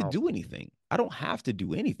don't have to wow, do anything. I don't have to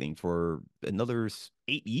do anything for another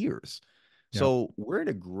 8 years. yep, So we're in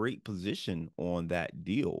a great position on that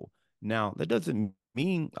deal. Now, that doesn't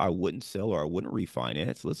mean I wouldn't sell or I wouldn't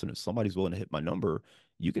refinance. Listen, if somebody's willing to hit my number,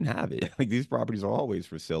 you can have it. Like these properties are always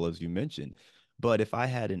for sale, as you mentioned. But if I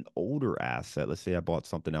had an older asset, let's say I bought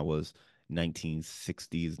something that was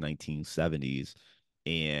 1960s, 1970s.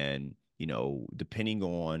 And, depending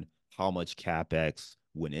on how much CapEx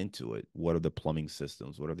went into it, what are the plumbing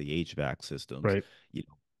systems? What are the HVAC systems? right.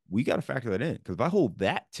 We got to factor that in because if I hold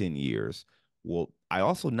that 10 years, well, I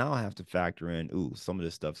also now have to factor in, ooh, some of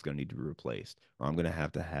this stuff's going to need to be replaced, or I'm going to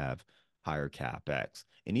have higher CapEx.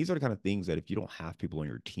 And these are the kind of things that if you don't have people on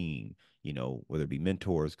your team, whether it be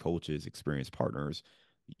mentors, coaches, experienced partners,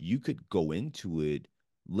 you could go into it,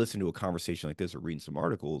 listen to a conversation like this or reading some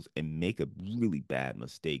articles and make a really bad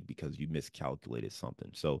mistake because you miscalculated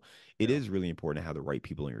something. So it Yeah. is really important to have the right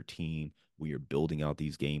people on your team when you're building out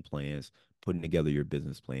these game plans, putting together your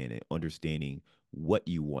business plan and understanding what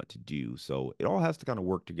you want to do. So it all has to kind of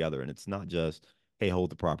work together. And it's not just, hey,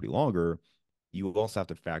 hold the property longer. You also have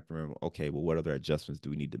to factor in, okay, well, what other adjustments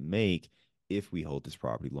do we need to make if we hold this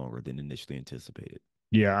property longer than initially anticipated?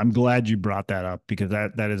 Yeah, I'm glad you brought that up because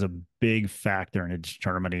that is a big factor in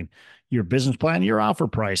determining your business plan, your offer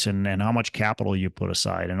price, and how much capital you put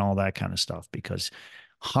aside and all that kind of stuff. Because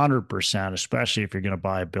 100%, especially if you're going to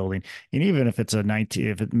buy a building, and even if it's a 19,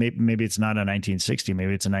 if it maybe it's not a 1960,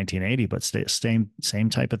 maybe it's a 1980, but same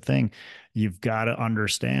type of thing. You've got to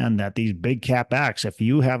understand that these big capbacks, if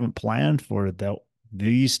you haven't planned for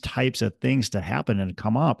these types of things to happen and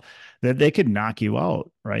come up, that they could knock you out,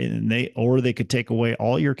 right? And they could take away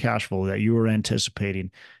all your cash flow that you were anticipating.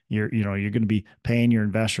 You're going to be paying your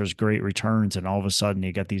investors great returns, and all of a sudden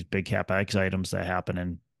you got these big capex items that happen,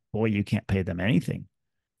 and boy, you can't pay them anything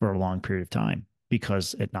for a long period of time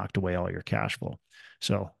because it knocked away all your cash flow.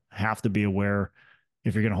 So have to be aware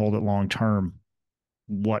if you're going to hold it long term,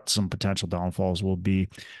 what some potential downfalls will be.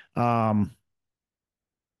 Um,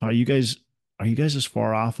 are you guys are you guys as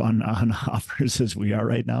far off on offers as we are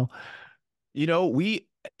right now? We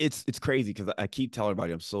it's crazy because I keep telling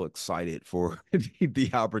everybody I'm so excited for the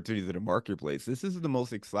opportunities in the marketplace. This is the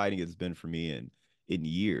most exciting it's been for me in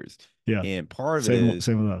years. Yeah. And part of it Same is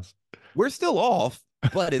same with us. we're still off,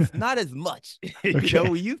 but it's not as much. Okay.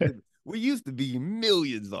 We used to be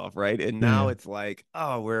millions off, right? And now Yeah. it's like,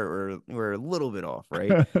 oh, we're a little bit off,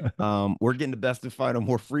 right? We're getting the best of final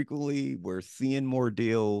more frequently. We're seeing more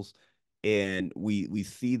deals, and we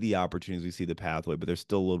see the opportunities, we see the pathway, but there's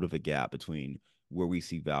still a little bit of a gap between where we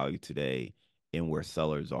see value today and where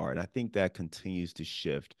sellers are. And I think that continues to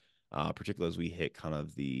shift, particularly as we hit kind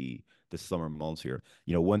of the summer months here.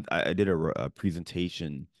 I did a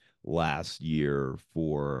presentation last year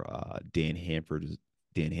for Dan Hanford's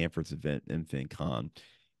event in FinCon.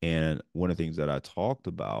 And one of the things that I talked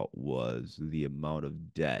about was the amount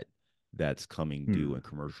of debt that's coming due in Hmm.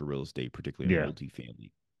 commercial real estate, particularly in Yeah.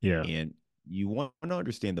 multifamily. Yeah. And you want to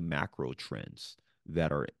understand the macro trends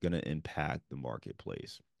that are going to impact the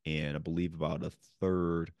marketplace. And I believe about a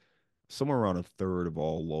third, somewhere around a third of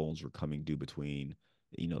all loans were coming due between,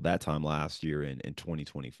 that time last year and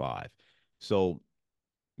 2025. So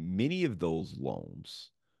many of those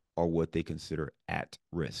loans are what they consider at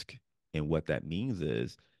risk. And what that means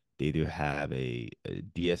is they either have a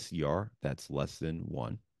DSCR that's less than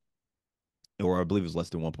one, or I believe it was less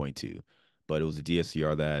than 1.2, but it was a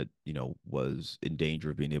DSCR that, was in danger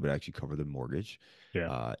of being able to actually cover the mortgage.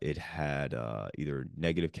 Yeah. It had either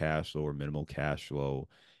negative cash flow or minimal cash flow.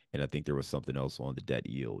 And I think there was something else on the debt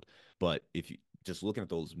yield. But if you just looking at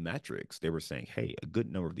those metrics, they were saying, hey, a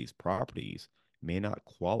good number of these properties may not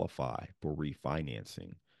qualify for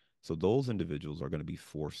refinancing. So those individuals are going to be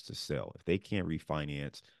forced to sell. If they can't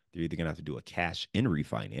refinance, they're either going to have to do a cash in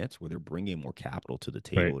refinance where they're bringing more capital to the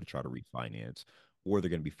Right. table to try to refinance, or they're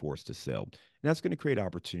going to be forced to sell. And that's going to create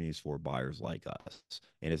opportunities for buyers like us.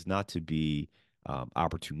 And it's not to be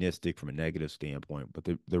opportunistic from a negative standpoint, but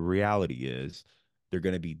the reality is there are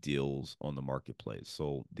going to be deals on the marketplace.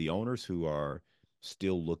 So the owners who are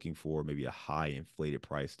still looking for maybe a high inflated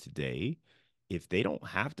price today, if they don't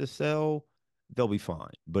have to sell, they'll be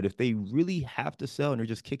fine. But if they really have to sell and they're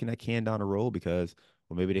just kicking that can down the road because,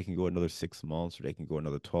 well, maybe they can go another 6 months or they can go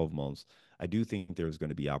another 12 months, I do think there's going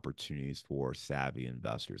to be opportunities for savvy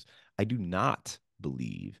investors. I do not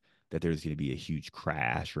believe that there's going to be a huge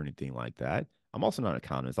crash or anything like that. I'm also not an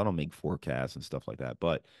economist. I don't make forecasts and stuff like that.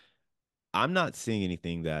 But I'm not seeing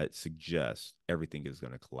anything that suggests everything is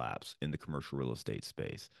going to collapse in the commercial real estate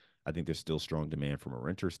space. I think there's still strong demand from a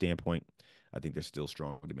renter standpoint. I think there's still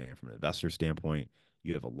strong demand from an investor standpoint.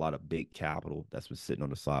 You have a lot of big capital that's been sitting on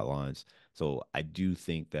the sidelines. So I do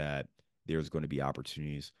think that there's going to be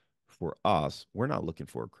opportunities for us. We're not looking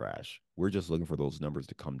for a crash. We're just looking for those numbers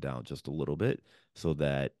to come down just a little bit so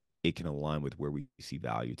that it can align with where we see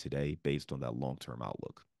value today based on that long-term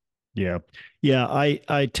outlook. Yeah. Yeah,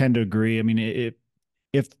 I tend to agree. I mean,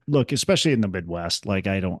 if look, especially in the Midwest, like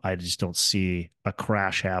I just don't see a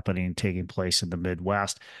crash happening taking place in the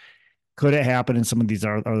Midwest. Could it happen in some of these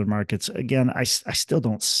other markets? Again, I still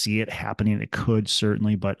don't see it happening. It could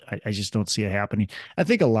certainly, but I just don't see it happening. I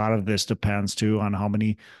think a lot of this depends too on how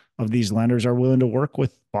many of these lenders are willing to work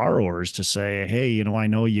with borrowers to say, hey, I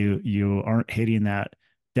know you aren't hitting that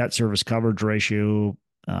debt service coverage ratio.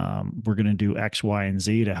 We're going to do X, Y, and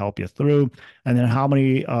Z to help you through. And then how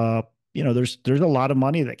many, there's a lot of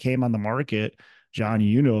money that came on the market, John,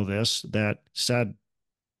 this, that said,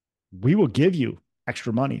 we will give you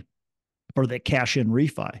extra money for the cash in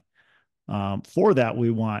refi. For that,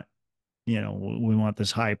 we want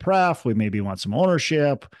this high pref. We maybe want some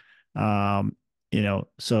ownership.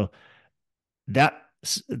 So that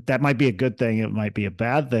that might be a good thing. It might be a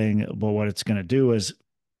bad thing, but what it's going to do is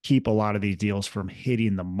keep a lot of these deals from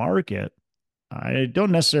hitting the market. I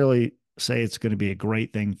don't necessarily say it's going to be a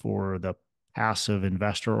great thing for the passive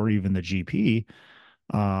investor or even the GP,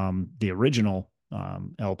 the original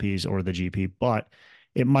LPs or the GP, but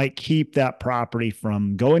it might keep that property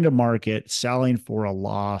from going to market, selling for a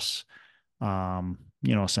loss,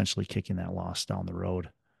 essentially kicking that loss down the road.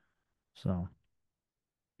 So,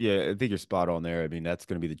 Yeah, I think you're spot on there. I mean, that's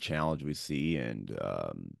going to be the challenge we see, and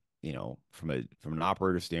from an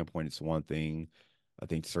operator standpoint, it's one thing. I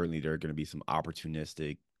think certainly there are going to be some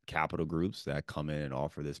opportunistic capital groups that come in and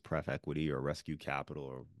offer this pref equity or rescue capital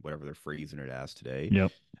or whatever they're phrasing it as today.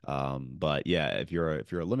 yep, But yeah, if you're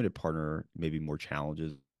a limited partner, maybe more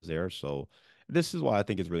challenges there. So this is why I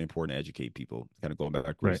think it's really important to educate people. Kind of going back to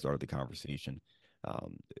where we right, started the conversation.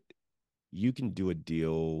 Um, you can do a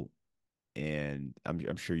deal, and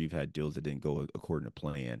I'm sure you've had deals that didn't go according to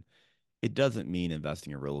plan. It doesn't mean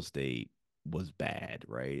investing in real estate was bad,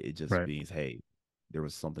 right? It just right, means, hey, there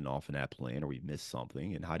was something off in that plan, or we missed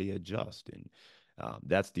something, and how do you adjust? And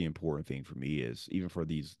that's the important thing for me is even for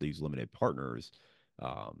these limited partners,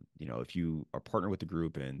 if you are partnered with the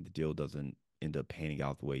group and the deal doesn't end up panning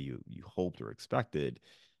out the way you hoped or expected,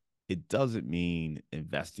 it doesn't mean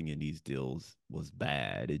investing in these deals was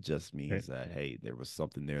bad. It just Okay. means that, hey, there was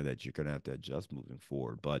something there that you're going to have to adjust moving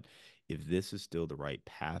forward. But if this is still the right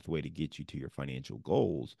pathway to get you to your financial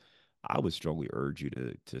goals, I would strongly urge you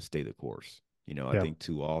to stay the course. I Yeah. think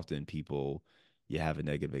too often people, you have a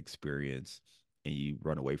negative experience and you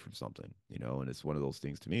run away from something, and it's one of those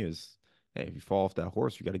things to me is, hey, if you fall off that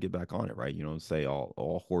horse, you got to get back on it, right? You don't say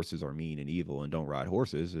all horses are mean and evil and don't ride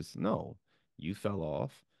horses. It's no, you fell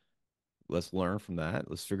off. Let's learn from that.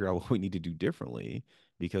 Let's figure out what we need to do differently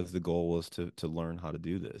because the goal was to learn how to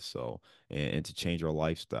do this. So and to change our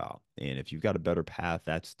lifestyle. And if you've got a better path,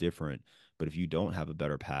 that's different. But if you don't have a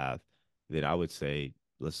better path, then I would say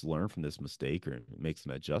let's learn from this mistake or make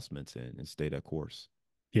some adjustments and stay that course.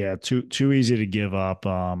 Yeah, too easy to give up.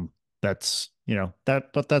 That's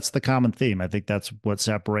but that's the common theme. I think that's what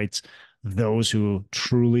separates those who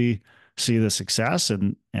truly see the success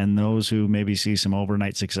and those who maybe see some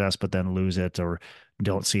overnight success but then lose it or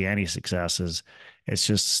don't see any successes. It's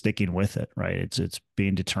just sticking with it, right? It's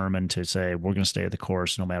being determined to say we're going to stay the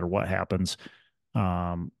course no matter what happens.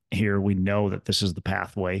 Here we know that this is the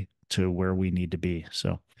pathway to where we need to be.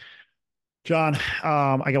 So John,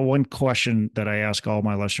 I got one question that I ask all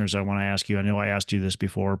my listeners. I want to ask you. I know I asked you this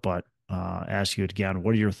before, but ask you again.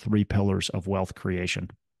 What are your three pillars of wealth creation?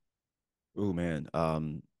 Oh man, I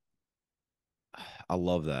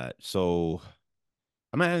love that. So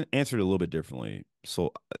I'm gonna answer it a little bit differently.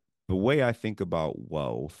 So the way I think about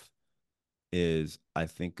wealth is I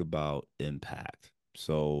think about impact.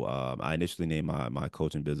 So I initially named my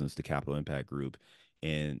coaching business the Capital Impact Group,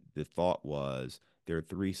 and the thought was there are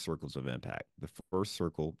three circles of impact. The first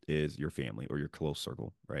circle is your family or your close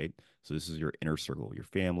circle, right? So this is your inner circle, your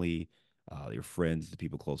family, your friends, the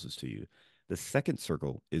people closest to you. The second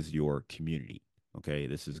circle is your community. Okay,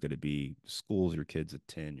 this is going to be schools your kids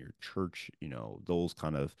attend, your church, those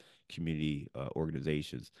kind of community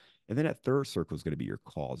organizations. And then that third circle is going to be your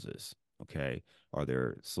causes. Okay. Are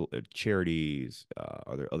there charities?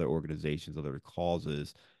 Are there other organizations, other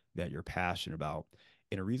causes that you're passionate about?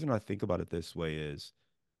 And the reason I think about it this way is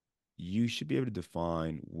you should be able to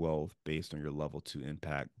define wealth based on your level to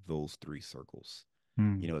impact those three circles.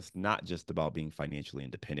 Hmm. It's not just about being financially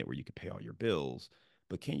independent where you can pay all your bills,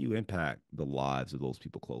 but can you impact the lives of those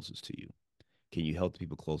people closest to you? Can you help the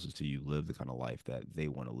people closest to you live the kind of life that they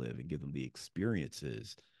want to live and give them the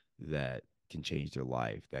experiences that can change their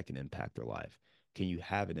life, that can impact their life? Can you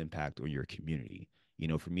have an impact on your community?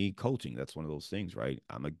 For me, coaching, that's one of those things, right?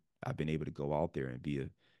 I've been able to go out there and be a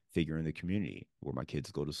figure in the community where my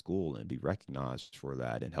kids go to school and be recognized for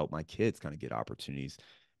that and help my kids kind of get opportunities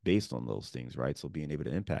based on those things, right? So being able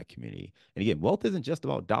to impact community. And again, wealth isn't just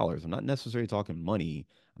about dollars. I'm not necessarily talking money.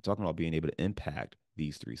 I'm talking about being able to impact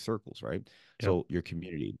these three circles, right? Yep. So your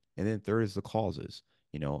community. And then third is the causes.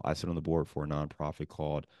 I sit on the board for a nonprofit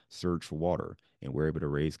called Surge for Water, and we're able to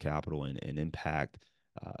raise capital and impact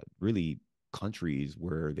really countries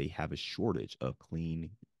where they have a shortage of clean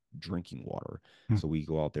drinking water. Hmm. So we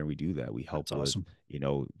go out there and we do that. We help That's with,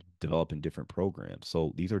 awesome. developing different programs.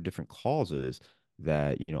 So these are different causes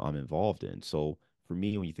that, I'm involved in. So for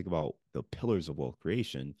me, when you think about the pillars of wealth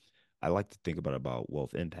creation, I like to think about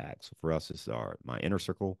wealth impact. So for us, it's my inner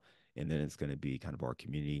circle, and then it's going to be kind of our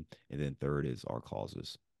community, and then third is our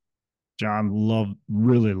causes. John,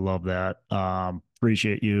 really love that.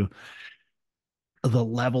 Appreciate you. The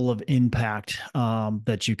level of impact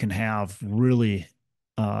that you can have really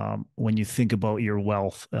when you think about your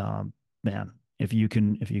wealth, man, if you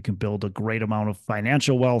can build a great amount of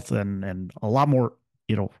financial wealth and a lot more,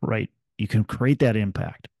 right, you can create that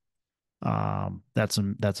impact. That's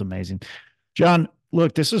amazing. John,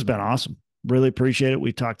 look, this has been awesome. Really appreciate it.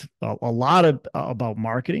 We talked a lot about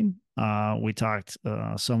marketing. We talked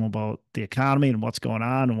some about the economy and what's going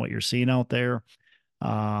on and what you're seeing out there.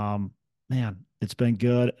 Um, Man, it's been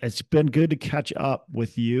good. It's been good to catch up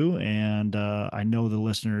with you, and I know the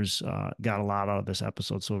listeners got a lot out of this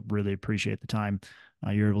episode. So really appreciate the time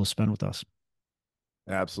you're able to spend with us.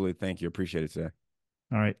 Absolutely. Thank you. Appreciate it, Zach.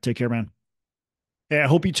 All right, take care, man. Yeah, I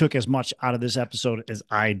hope you took as much out of this episode as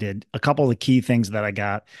I did. A couple of the key things that I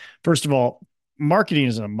got. First of all, marketing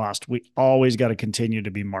is a must. We always got to continue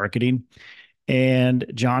to be marketing. And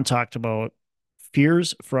John talked about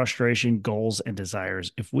fears, frustration, goals, and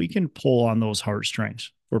desires. If we can pull on those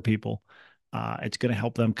heartstrings for people, it's going to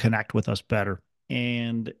help them connect with us better.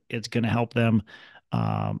 And it's going to help them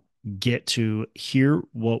um, get to hear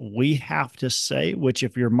what we have to say, which,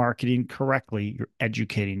 if you're marketing correctly, you're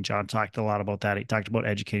educating. John talked a lot about that. He talked about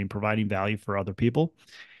educating, providing value for other people.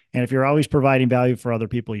 And if you're always providing value for other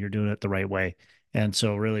people, you're doing it the right way. And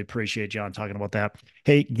so really appreciate John talking about that.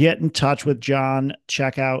 Hey, get in touch with John.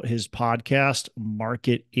 Check out his podcast,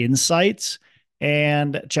 Market Insights,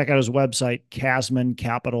 and check out his website,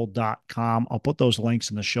 casmoncapital.com. I'll put those links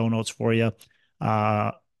in the show notes for you.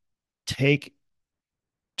 Take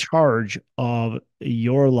charge of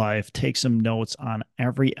your life. Take some notes on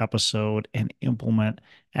every episode and implement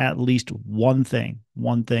at least one thing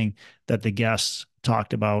that the guests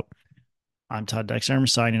talked about. I'm Todd Dexter.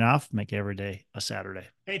 Signing off. Make every day a Saturday.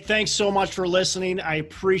 Hey, thanks so much for listening. I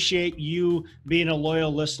appreciate you being a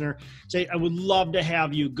loyal listener. I would love to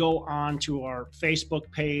have you go on to our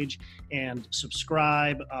Facebook page and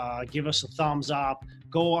subscribe. Give us a thumbs up.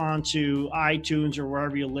 Go on to iTunes or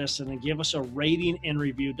wherever you listen and give us a rating and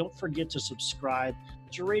review. Don't forget to subscribe.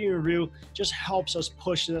 Your rating and review just helps us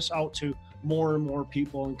push this out to more and more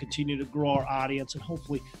people and continue to grow our audience and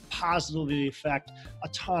hopefully positively affect a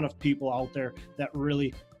ton of people out there that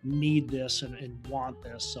really need this and want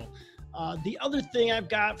this. So the other thing I've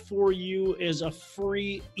got for you is a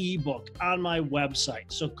free ebook on my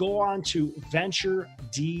website. So go on to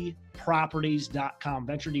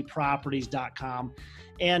venturedproperties.com,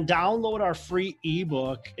 and download our free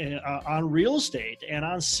ebook on real estate and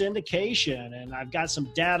on syndication. And I've got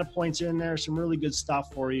some data points in there, some really good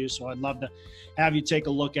stuff for you. So I'd love to have you take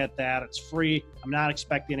a look at that. It's free. I'm not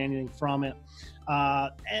expecting anything from it.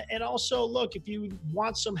 And also, look, if you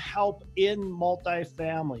want some help in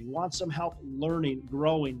multifamily, want some help learning,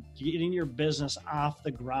 growing, getting your business off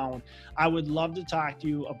the ground, I would love to talk to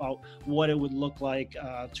you about what it would look like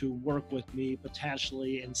to work with me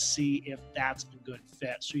potentially and see if that's a good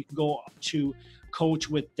fit. So you can go to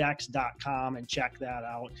coachwithdex.com and check that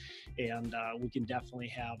out, and we can definitely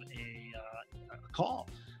have a call.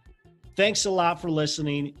 Thanks a lot for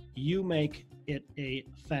listening. You make it a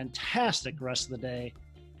fantastic rest of the day.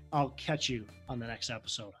 I'll catch you on the next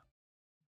episode.